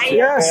different.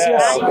 Yes.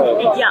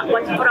 Yeah,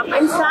 but from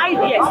inside,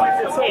 yes,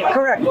 it's the same.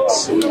 Correct.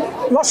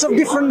 Lots of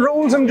different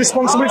roles and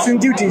responsibilities and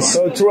duties.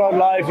 So throughout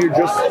life you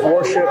just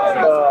worship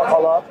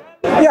Allah?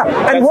 Yeah,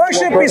 and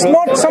worship is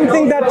not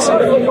something that,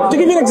 to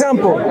give you an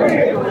example,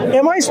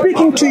 am I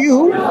speaking to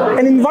you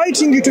and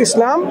inviting you to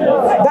Islam?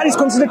 That is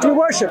considered to be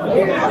worship.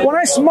 When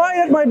I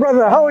smile at my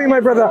brother, how are you,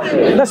 my brother?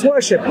 That's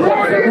worship.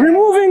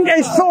 Removing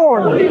a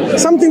thorn,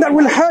 something that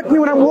will hurt me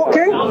when I'm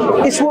walking,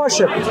 is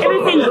worship.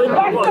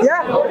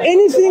 Yeah,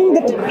 anything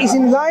that is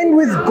in line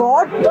with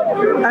God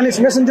and His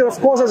Messenger, of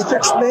course, as to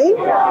explain,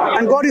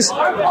 and God is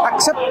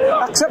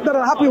accepted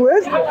and happy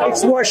with,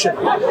 it's worship.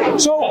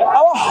 So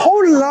our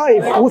whole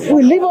life, if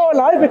we live our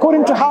life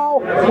according to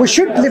how we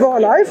should live our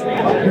life,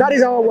 that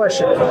is our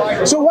worship.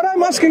 So what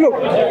I'm asking, look,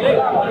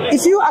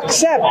 if you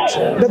accept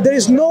that there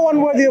is no one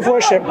worthy of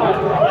worship,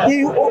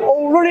 you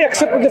already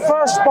accepted the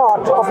first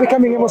part of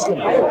becoming a Muslim.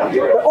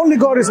 That only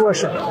God is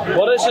worship.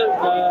 What is it?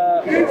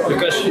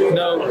 Because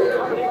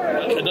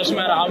it doesn't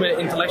matter how many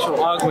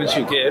intellectual arguments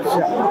you give,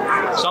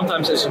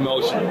 sometimes it's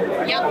emotion.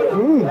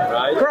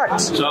 Right?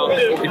 Correct. So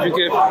if you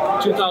give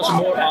 2,000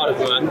 more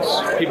arguments,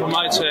 people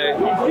might say,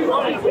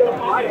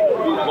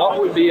 what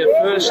would be a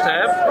first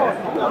step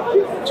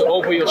to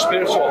open your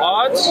spiritual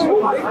heart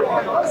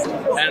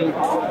and,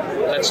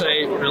 let's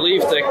say,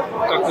 relieve the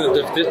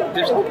cognitive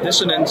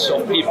dissonance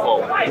of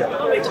people?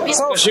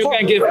 Because you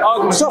can give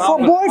arguments. So for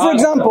boy, for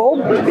example,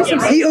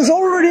 he is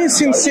already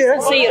sincere.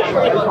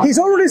 He's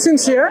already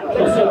sincere.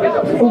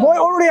 And boy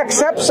already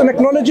accepts and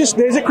acknowledges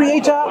there is a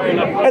creator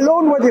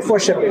alone worthy of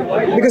worship,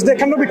 because there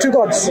cannot be two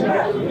gods.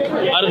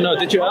 I don't know,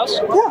 did you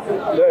ask?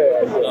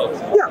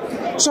 Yeah.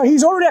 So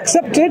he's already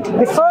accepted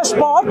the first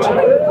part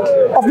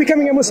of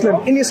becoming a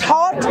Muslim. In his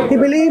heart, he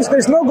believes there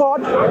is no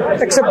God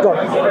except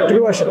God to be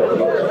worshipped.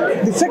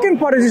 The second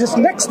part is his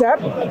next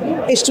step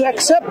is to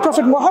accept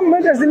Prophet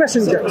Muhammad as the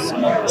messenger.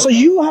 So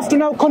you have to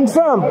now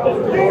confirm,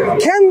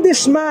 can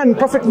this man,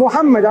 Prophet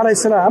Muhammad alayhi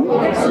salam,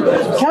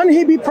 can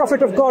he be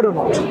Prophet of God or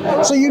not?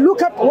 So you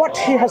look at what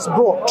he has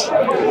brought,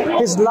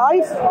 his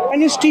life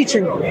and his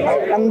teaching,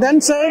 and then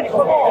say,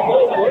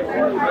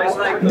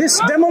 this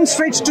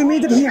demonstrates to me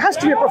that he has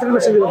to be a Prophet and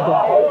messenger of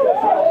God.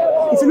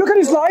 If you look at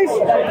his life,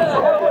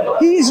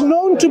 he is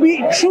known to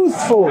be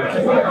truthful,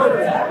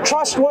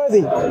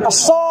 trustworthy, a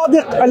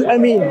sadiq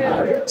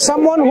al-amin,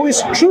 someone who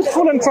is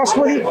truthful and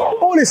trustworthy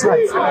all his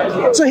life.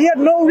 So he had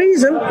no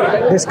reason.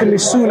 This can be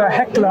soon a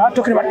heckler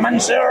talking about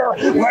Mansur,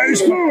 where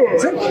is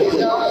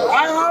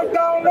I have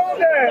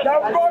downloaded,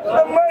 I've got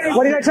the mail.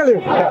 What did I tell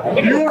you?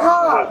 You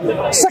have.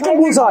 Second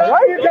bullseye,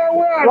 right?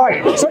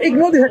 Right. So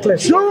ignore the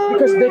hecklers,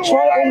 because they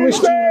try always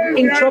to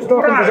interrupt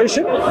our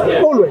conversation.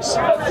 Always.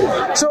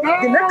 So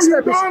the next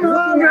step is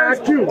looking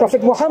at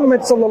Prophet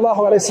Muhammad sallallahu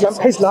alaihi wasallam,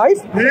 his life.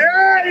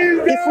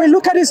 If we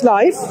look at his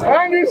life,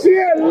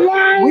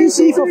 we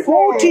see for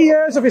 40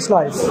 years of his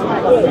life.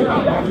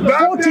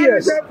 40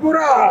 years.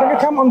 Can you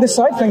come on this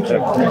side? Thank you.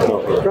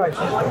 Right.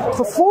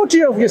 For 40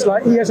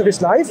 years of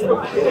his life,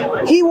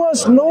 he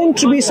was known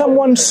to be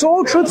someone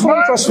so truthful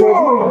and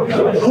trustworthy.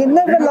 He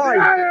never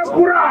lied.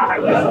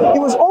 He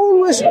was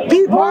always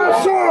people,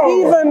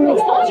 even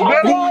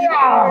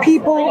the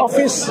people of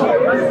his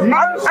and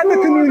the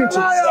communities.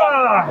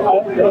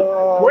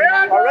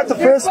 I read the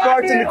first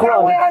part in the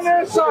Quran.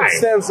 It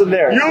stands in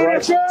there.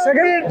 Right?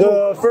 Second?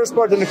 The first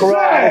part in the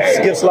Quran,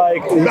 it gives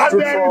like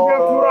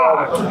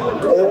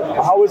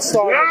how it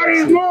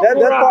started. That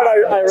part I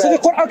read. So the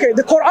Quran.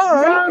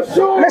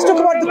 Let's talk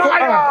about the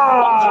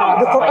Quran.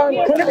 The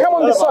Quran. Can you come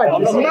on this side?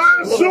 Thank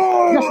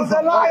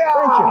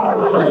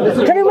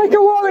you. Can you make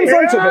a wall in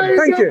front of him?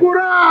 Thank you.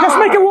 Just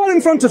make a wall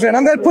in front of him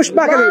and then push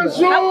back a little bit.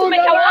 How to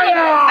make a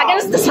wall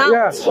against the sound?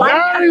 Yes.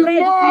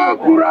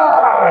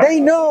 They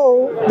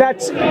know that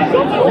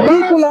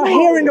people are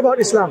hearing about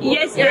Islam.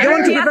 Yes, they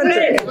want to prevent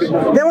it.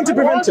 They want to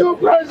prevent it.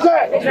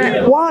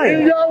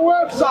 Why?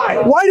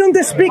 Why don't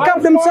they speak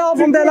up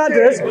themselves on their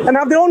ladders and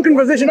have their own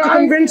conversation to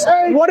convince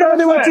whatever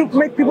they want to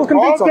make people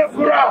convince of?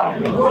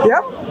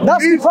 Yeah,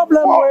 that's the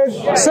problem with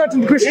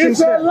certain Christians.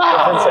 They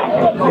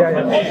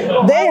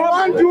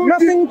have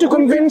nothing to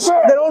convince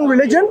their own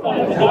religion,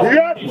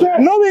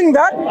 knowing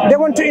that they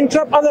want to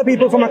interrupt other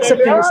people from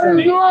accepting Islam.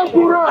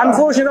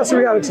 Unfortunately, that's the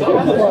reality.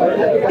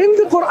 In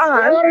the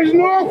Quran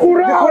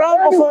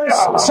offers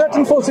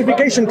certain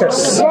falsification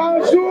tests.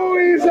 One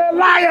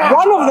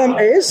of them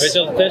is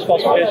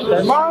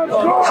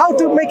how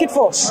to make it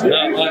false. I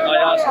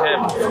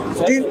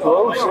asked him.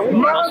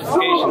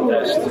 Falsification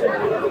test.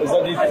 Is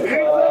that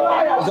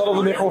dacht dat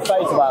het meer gewoon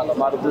feiten waren,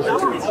 maar dat is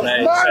het niet.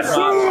 Nee, zeg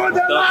maar,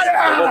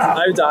 er wordt een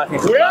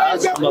uitdaging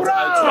geplaatst om dat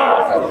uit te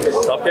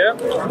leggen. Snap je?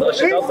 Als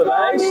je dat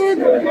bewijst,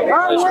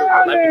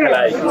 dan heb je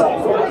gelijk.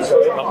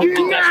 Maar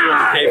die test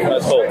wordt gegeven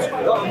uit God.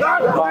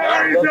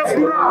 Dat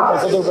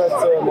is ook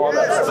met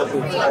Mohammed.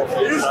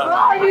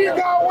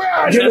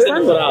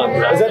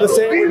 Is that the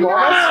same with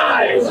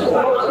Mohammed?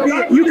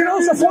 You can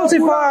also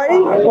falsify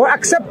or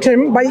accept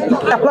him by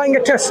applying a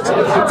test.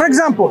 For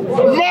example,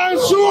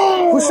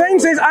 Hussein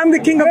says, I'm the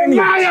king of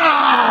India.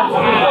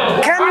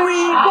 Can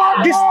we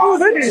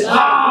disprove it?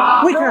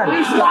 We can.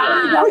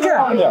 We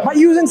can. By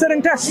using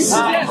certain tests.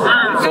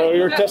 So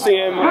you're testing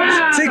him.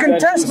 So you can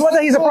test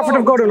whether he's a prophet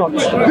of God or not.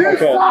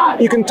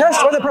 Okay. You can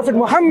test whether Prophet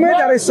Muhammad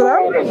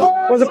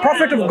was a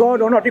prophet of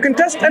God or not. You can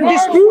test and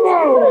disprove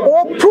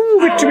or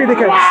prove it to be the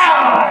case.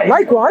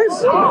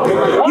 Likewise,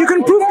 you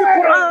can prove the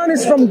Quran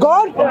is from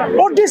God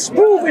or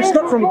disprove it's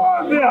not from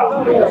God.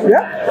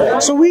 Yeah?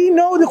 So we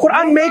know the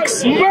Quran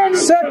makes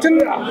certain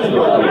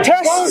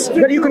tests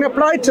that you can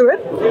apply to it,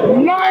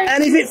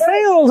 and if it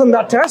fails on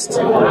that test,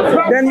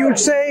 then you would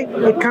say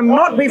it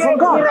cannot be from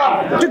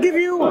God. To give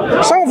you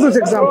some of those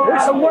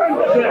examples,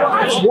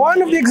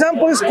 one of the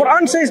examples,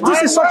 Quran says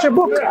this is such a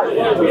book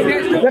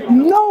that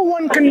no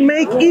one can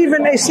make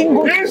even a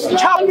single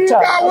chapter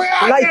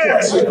like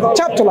it.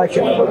 Chapter like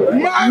it.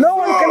 No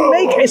one can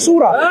make a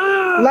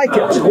surah like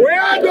it.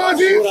 Where does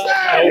it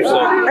say?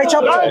 A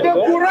chapter.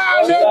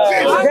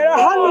 There are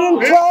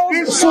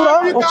 112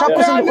 surah or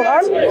chapters in the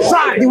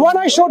Quran. The one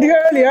I showed you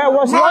earlier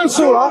was one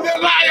surah with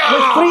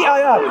 3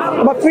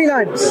 ayat, about 3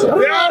 lines.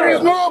 There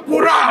is no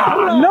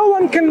Quran. No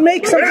one can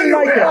make something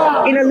like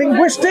it in a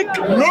linguistic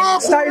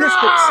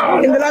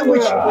stylistics, in the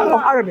language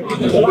of Arabic.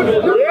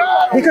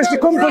 Because the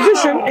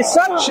composition is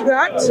such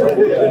that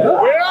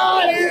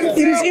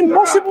it is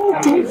impossible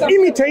to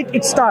imitate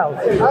its style.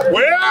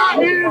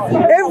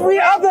 Every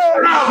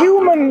other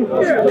human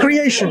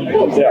creation,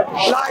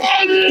 like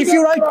if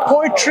you write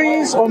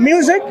poetries or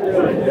music,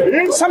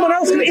 someone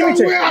else can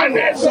imitate.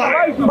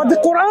 But the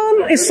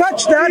Quran is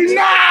such that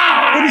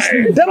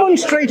it is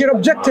demonstrated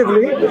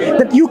objectively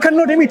that you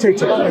cannot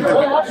imitate it.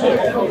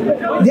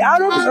 The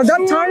Arabs at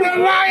that time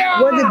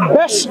were the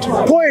best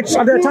poets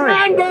at their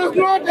time.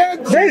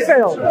 They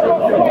failed.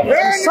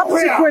 In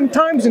subsequent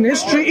times in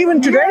history,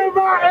 even today,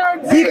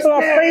 people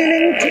are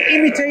failing to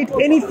imitate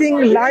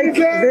anything like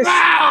this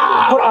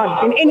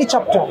Quran in any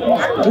chapter,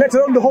 let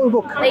alone the whole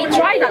book. They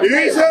tried that.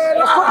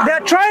 They are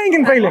trying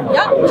and failing.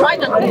 Yeah,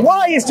 tried that.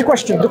 Why is the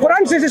question? The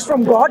Quran says it's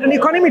from God and you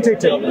can't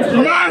imitate it.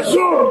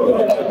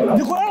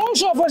 The Quran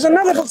also offers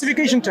another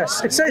falsification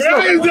test. It says,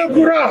 look,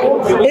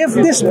 if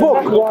this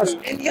book was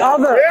any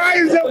other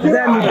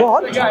than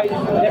God,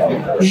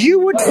 you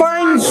would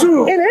find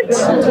in it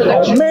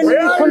many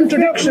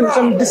contradictions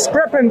and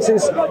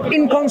discrepancies,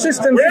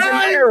 inconsistencies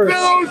and errors.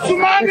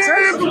 It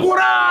says,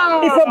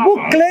 if a book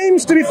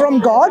claims to be from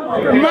God,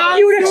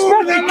 you would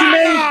expect it to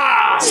make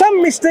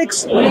some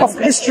mistakes of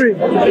history,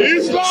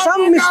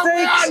 some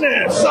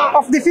mistakes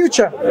of the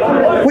future,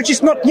 which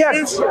is not yet,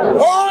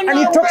 and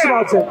he talks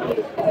about it.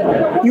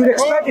 You would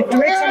expect it to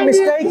make some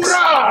mistakes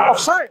of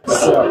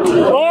science.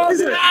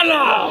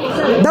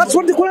 That's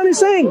what the Quran is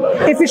saying.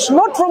 If it's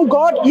not from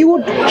God, you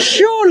would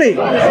surely,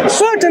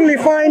 certainly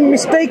find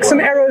mistakes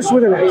and errors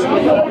within it.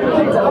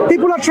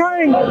 People are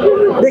trying,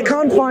 they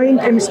can't find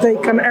a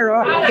mistake, an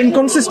error,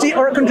 inconsistency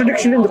or a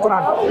contradiction in the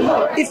Quran.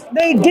 If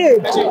they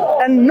did,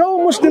 and no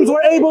Muslims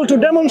were able to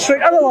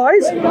demonstrate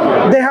otherwise,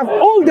 they have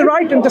all the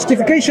right and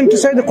justification to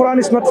say the Quran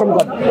is not from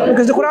God,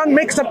 because the Quran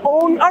makes that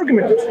own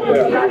argument.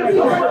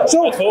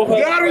 So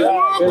There is no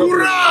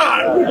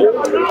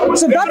Quran.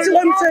 So that's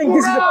what I'm saying.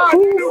 This is a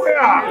proof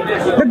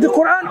that the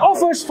Quran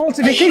offers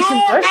falsification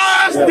tests. Show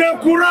us the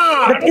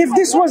Quran. That if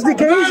this was the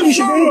case, you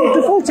should be able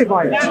to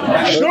falsify it.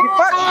 In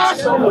fact,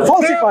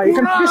 falsify, you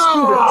can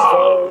disprove it.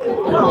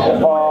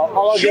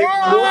 Allah gave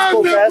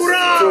multiple tests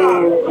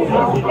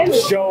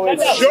to show it.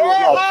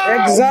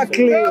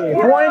 Exactly.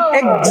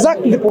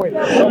 Exactly the point.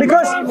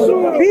 Because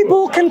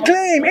people can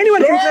claim,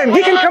 anyone can claim,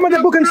 he can come with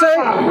a book and say,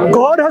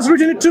 God has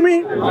written it to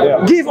me,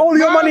 give all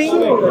your money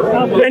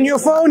and your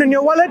phone and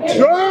your wallet.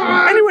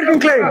 Anyone can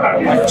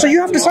claim. So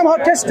you have to somehow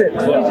test it.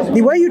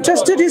 The way you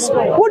test it is,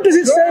 what does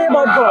it say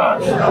about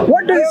God?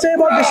 What does it say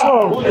about this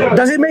world?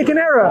 Does it make an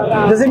error?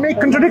 Does it make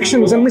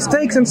contradictions and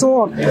mistakes and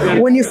so on?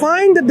 When you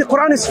find that the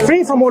Quran is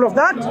free from all of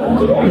that,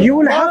 you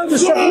will have to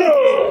submit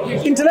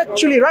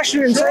intellectually,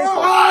 rationally and say,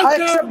 I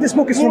accept this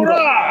book is from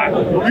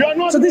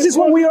God. So this is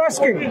what we are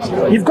asking.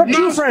 You've got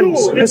two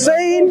friends,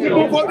 Hussein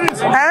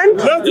and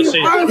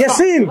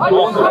Yassin,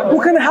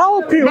 who can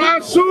help you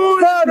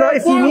further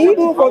if you need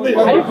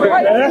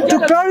to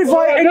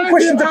clarify any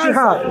questions that you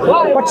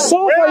have. But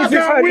so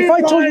far, if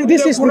I told you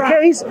this is the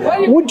case,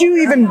 would you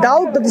even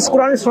doubt that this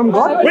Quran is from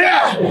God?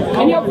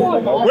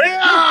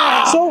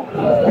 So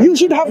you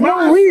should have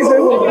no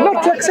reason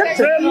not to accept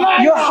it.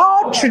 Your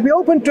heart should be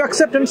open to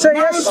accept and say,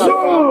 yes,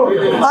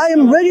 I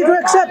am ready ready to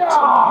accept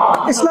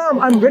Islam.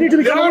 I'm ready to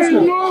become a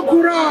Muslim.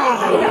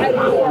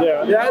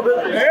 Yeah, but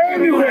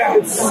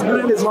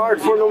it's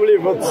hard for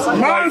non-believers, but like,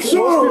 most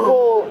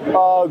people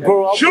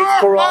grow up with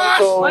Quran,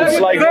 so it's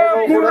like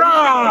normal for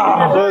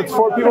them. But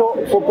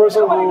for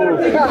person who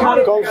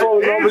comes from a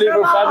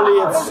non-believer family,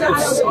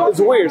 it's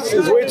weird.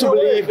 It's weird to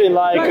believe in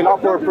like an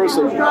upward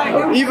person,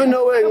 even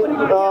knowing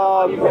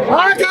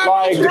like the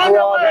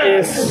Quran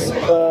is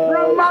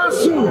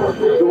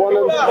the one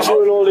and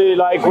true and only,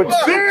 like with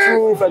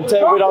truth and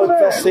without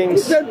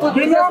testings.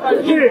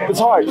 It's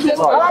hard. It's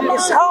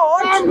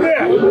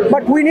hard,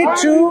 but we need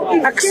to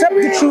accept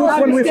the truth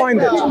when we find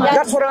it.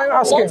 That's what I'm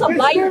asking. It's not a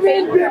blind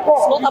faith. It's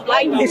not a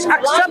blind faith. It's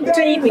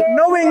accepting,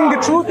 knowing the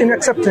truth and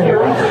accepting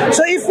it.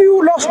 So if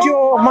you lost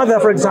your mother,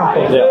 for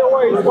example,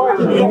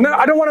 no,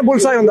 I don't want to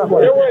bullseye on that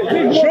one.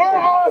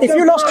 If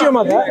you lost your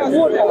mother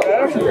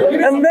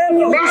and then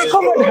you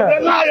discovered her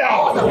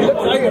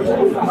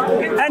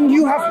and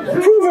you have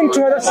proven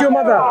to her that's your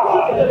mother,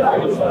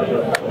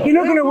 you're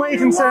not going to wait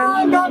and say,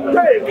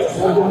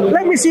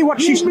 let me see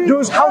what she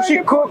does, how she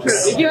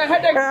cooks, and you're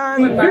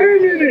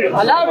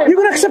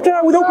going to accept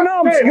her with open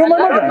arms. You're my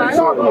mother.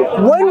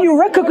 When you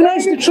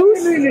recognize the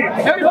truth,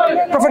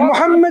 Prophet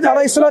Muhammad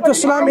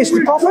ﷺ is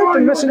the Prophet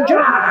and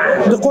Messenger,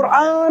 the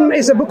Quran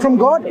is a book from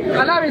God,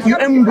 you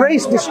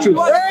embrace this truth.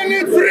 Only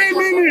 3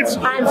 minutes.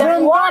 And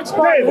then watch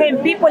for him,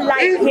 people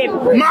like him,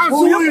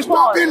 who is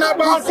talking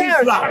about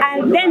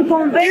Islam. and then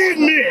convince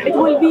it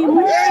will be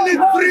more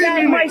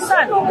than my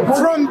son.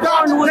 From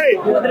that day,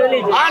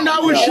 and I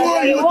will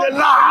show you the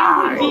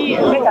lie.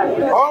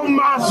 Oh,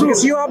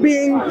 Because you are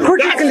being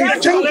critically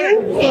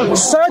thinking,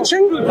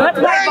 searching,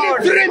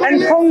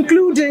 and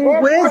concluding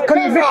with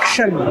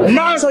conviction.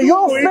 So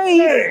your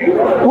faith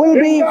will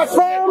be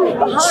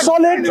firm,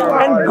 solid,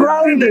 and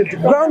grounded.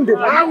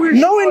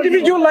 No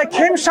individual like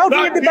him shouting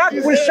at the back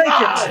will shake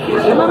it.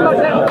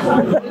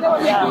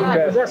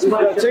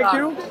 Thank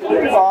you.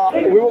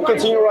 We will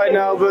continue right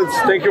now, but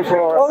thank you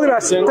for all the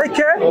best. Take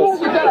care. Do you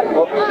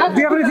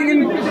have anything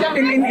in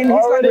his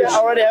language? I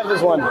already have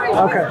this one.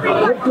 Okay.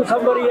 To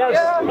somebody else.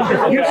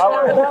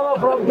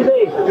 From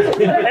today.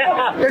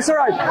 It's all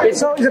right.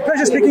 So it's a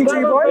pleasure speaking to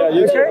you, boy.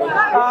 Okay.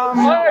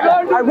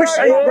 I wish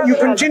that you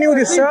continue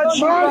this search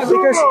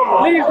because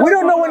we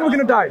don't know when we're going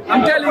to die.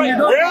 I'm telling you,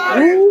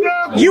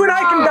 you and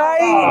I can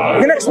die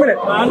the next minute.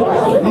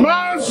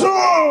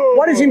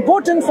 What is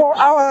important for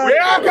our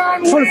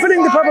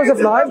fulfilling the purpose of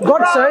life,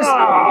 God says,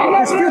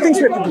 there's few things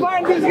we have to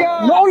do.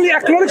 Not only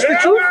acknowledge the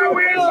truth,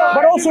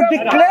 but also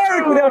declare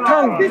it with our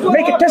tongue.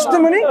 Make a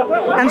testimony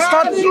and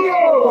start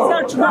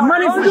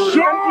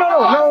manifesting.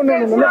 No.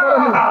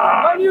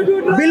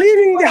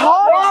 Believing the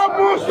heart,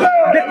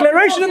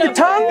 declaration of the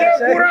tongue,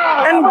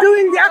 and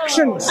doing the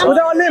actions with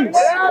our limbs.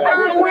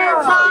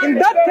 In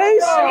that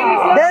case,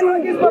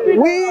 then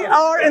we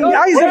are in the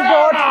eyes of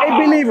God a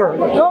believer.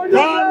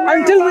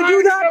 Until we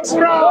do that,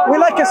 we're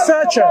like a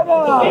searcher.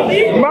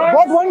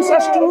 God wants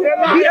us to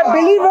be a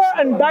believer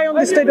and die on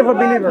the state of a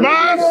believer.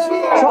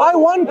 So I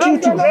want you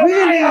to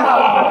really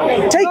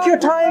take your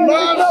time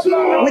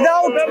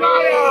without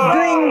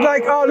doing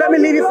like, oh, let me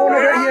leave you for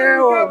another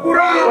year or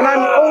when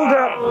I'm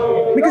older,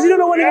 because you don't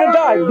know when you're going to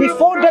die.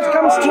 Before death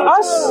comes to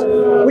us,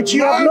 which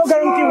you have no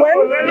guarantee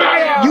when,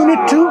 you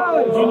need to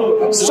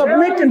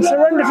submit and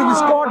surrender to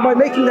this God by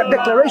making that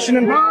declaration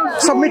and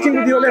submitting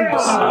with your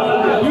limbs.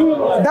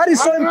 That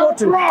is so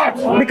important,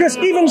 because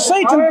even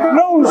Satan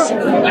knows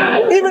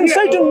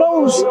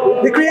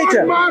the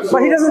Creator,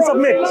 but he doesn't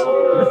submit.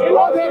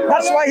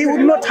 That's why he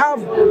would not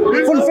have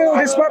fulfilled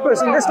his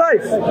purpose in this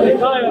life.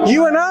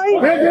 You and I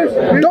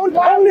don't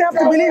only have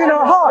to believe in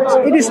our heart,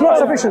 it is not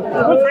sufficient.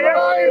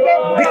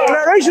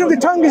 Declaration of the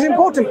tongue is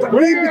important.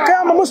 We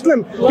become a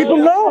Muslim, people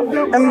know,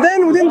 and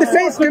then within the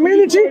faith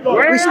community,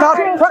 we start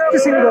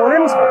practicing with our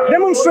limbs,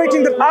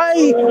 demonstrating that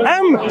I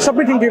am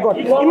submitting to God.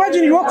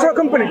 Imagine you work for a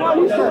company,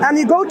 and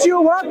you go to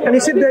your work, and you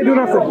sit there, do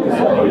nothing.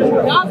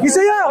 You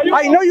say, yeah,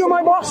 I know you're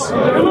my boss.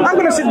 I'm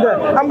going to sit there.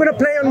 I'm going to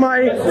play on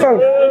my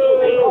phone.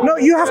 No,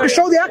 you have to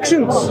show the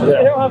actions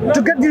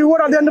to get the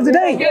reward at the end of the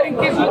day.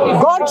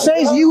 God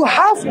says you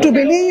have to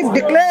believe,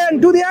 declare,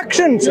 and do the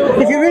actions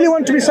if you really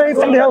want to be saved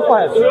from the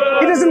hellfire.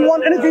 He doesn't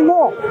want anything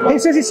more. He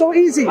says it's so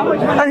easy,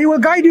 and He will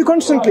guide you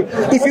constantly.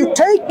 If you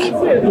take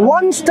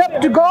one step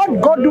to God,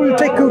 God will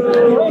take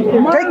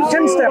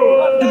 10 steps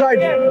to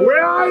guide you.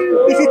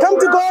 If you come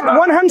to God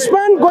one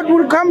handspan, God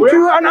will come to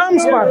you an arm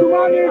span.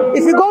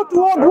 If you go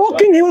toward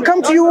walking, He will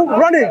come to you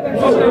running.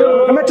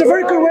 A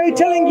metaphorical way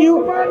telling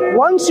you,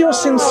 once you're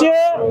sincere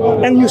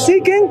and you're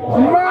seeking,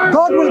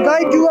 God will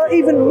guide you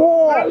even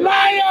more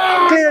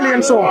clearly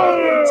and so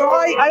on. So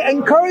I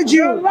encourage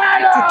you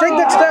to take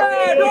that step.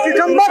 If you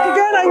come back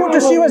again, I want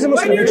to see you as a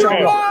Muslim,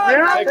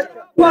 inshallah.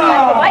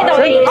 By the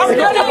way, it's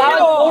not about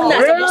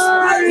fullness of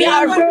Muslim. We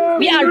are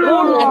we are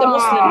born as a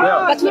Muslim,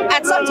 but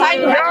at some time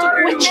we have to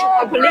switch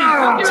our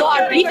belief. So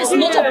our belief is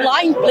not a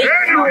blind belief.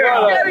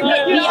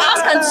 We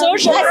ask and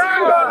search when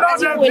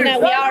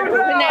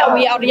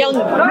we are young,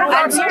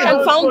 and search and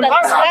found that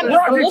Islam is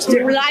the most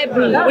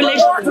reliable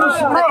religion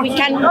that we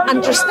can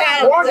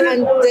understand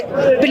and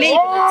believe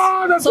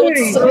in. So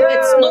it's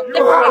not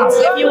different.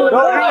 If you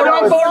are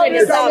not born in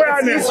Islam,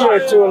 it's easier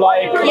to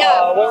like when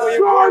we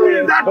born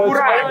in, but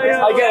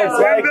I guess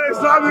like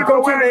you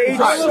come to an age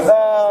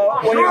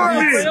when you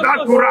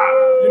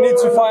need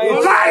to find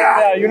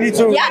you need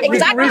to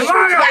exactly.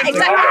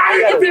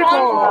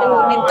 Everyone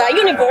in the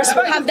universe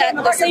will have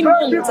the same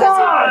moment as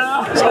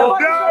you. So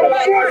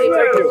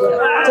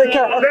take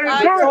care.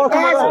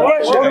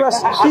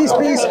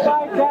 Please.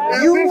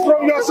 You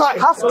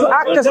have to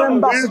act as an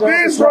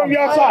ambassador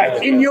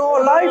in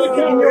your life,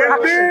 in your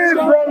actions.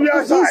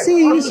 If he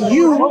sees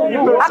you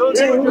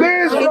acting in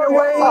a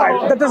way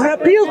that doesn't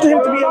appeal to him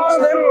to be a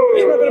Muslim,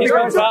 he's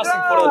been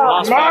fasting for the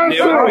last 5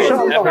 days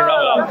every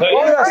Ramadan.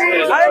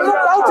 I'm not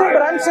doubting,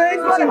 but I'm saying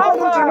it's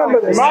important to remember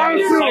this.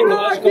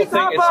 Psychological thing is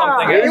something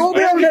else. You will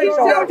be okay.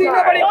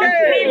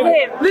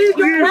 Leave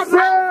your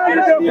friend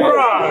the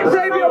Quran.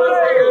 Save your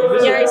place.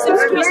 yeah, it's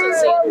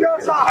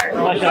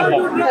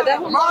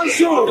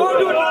Mansour.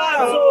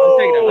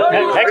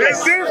 Take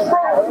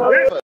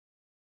that.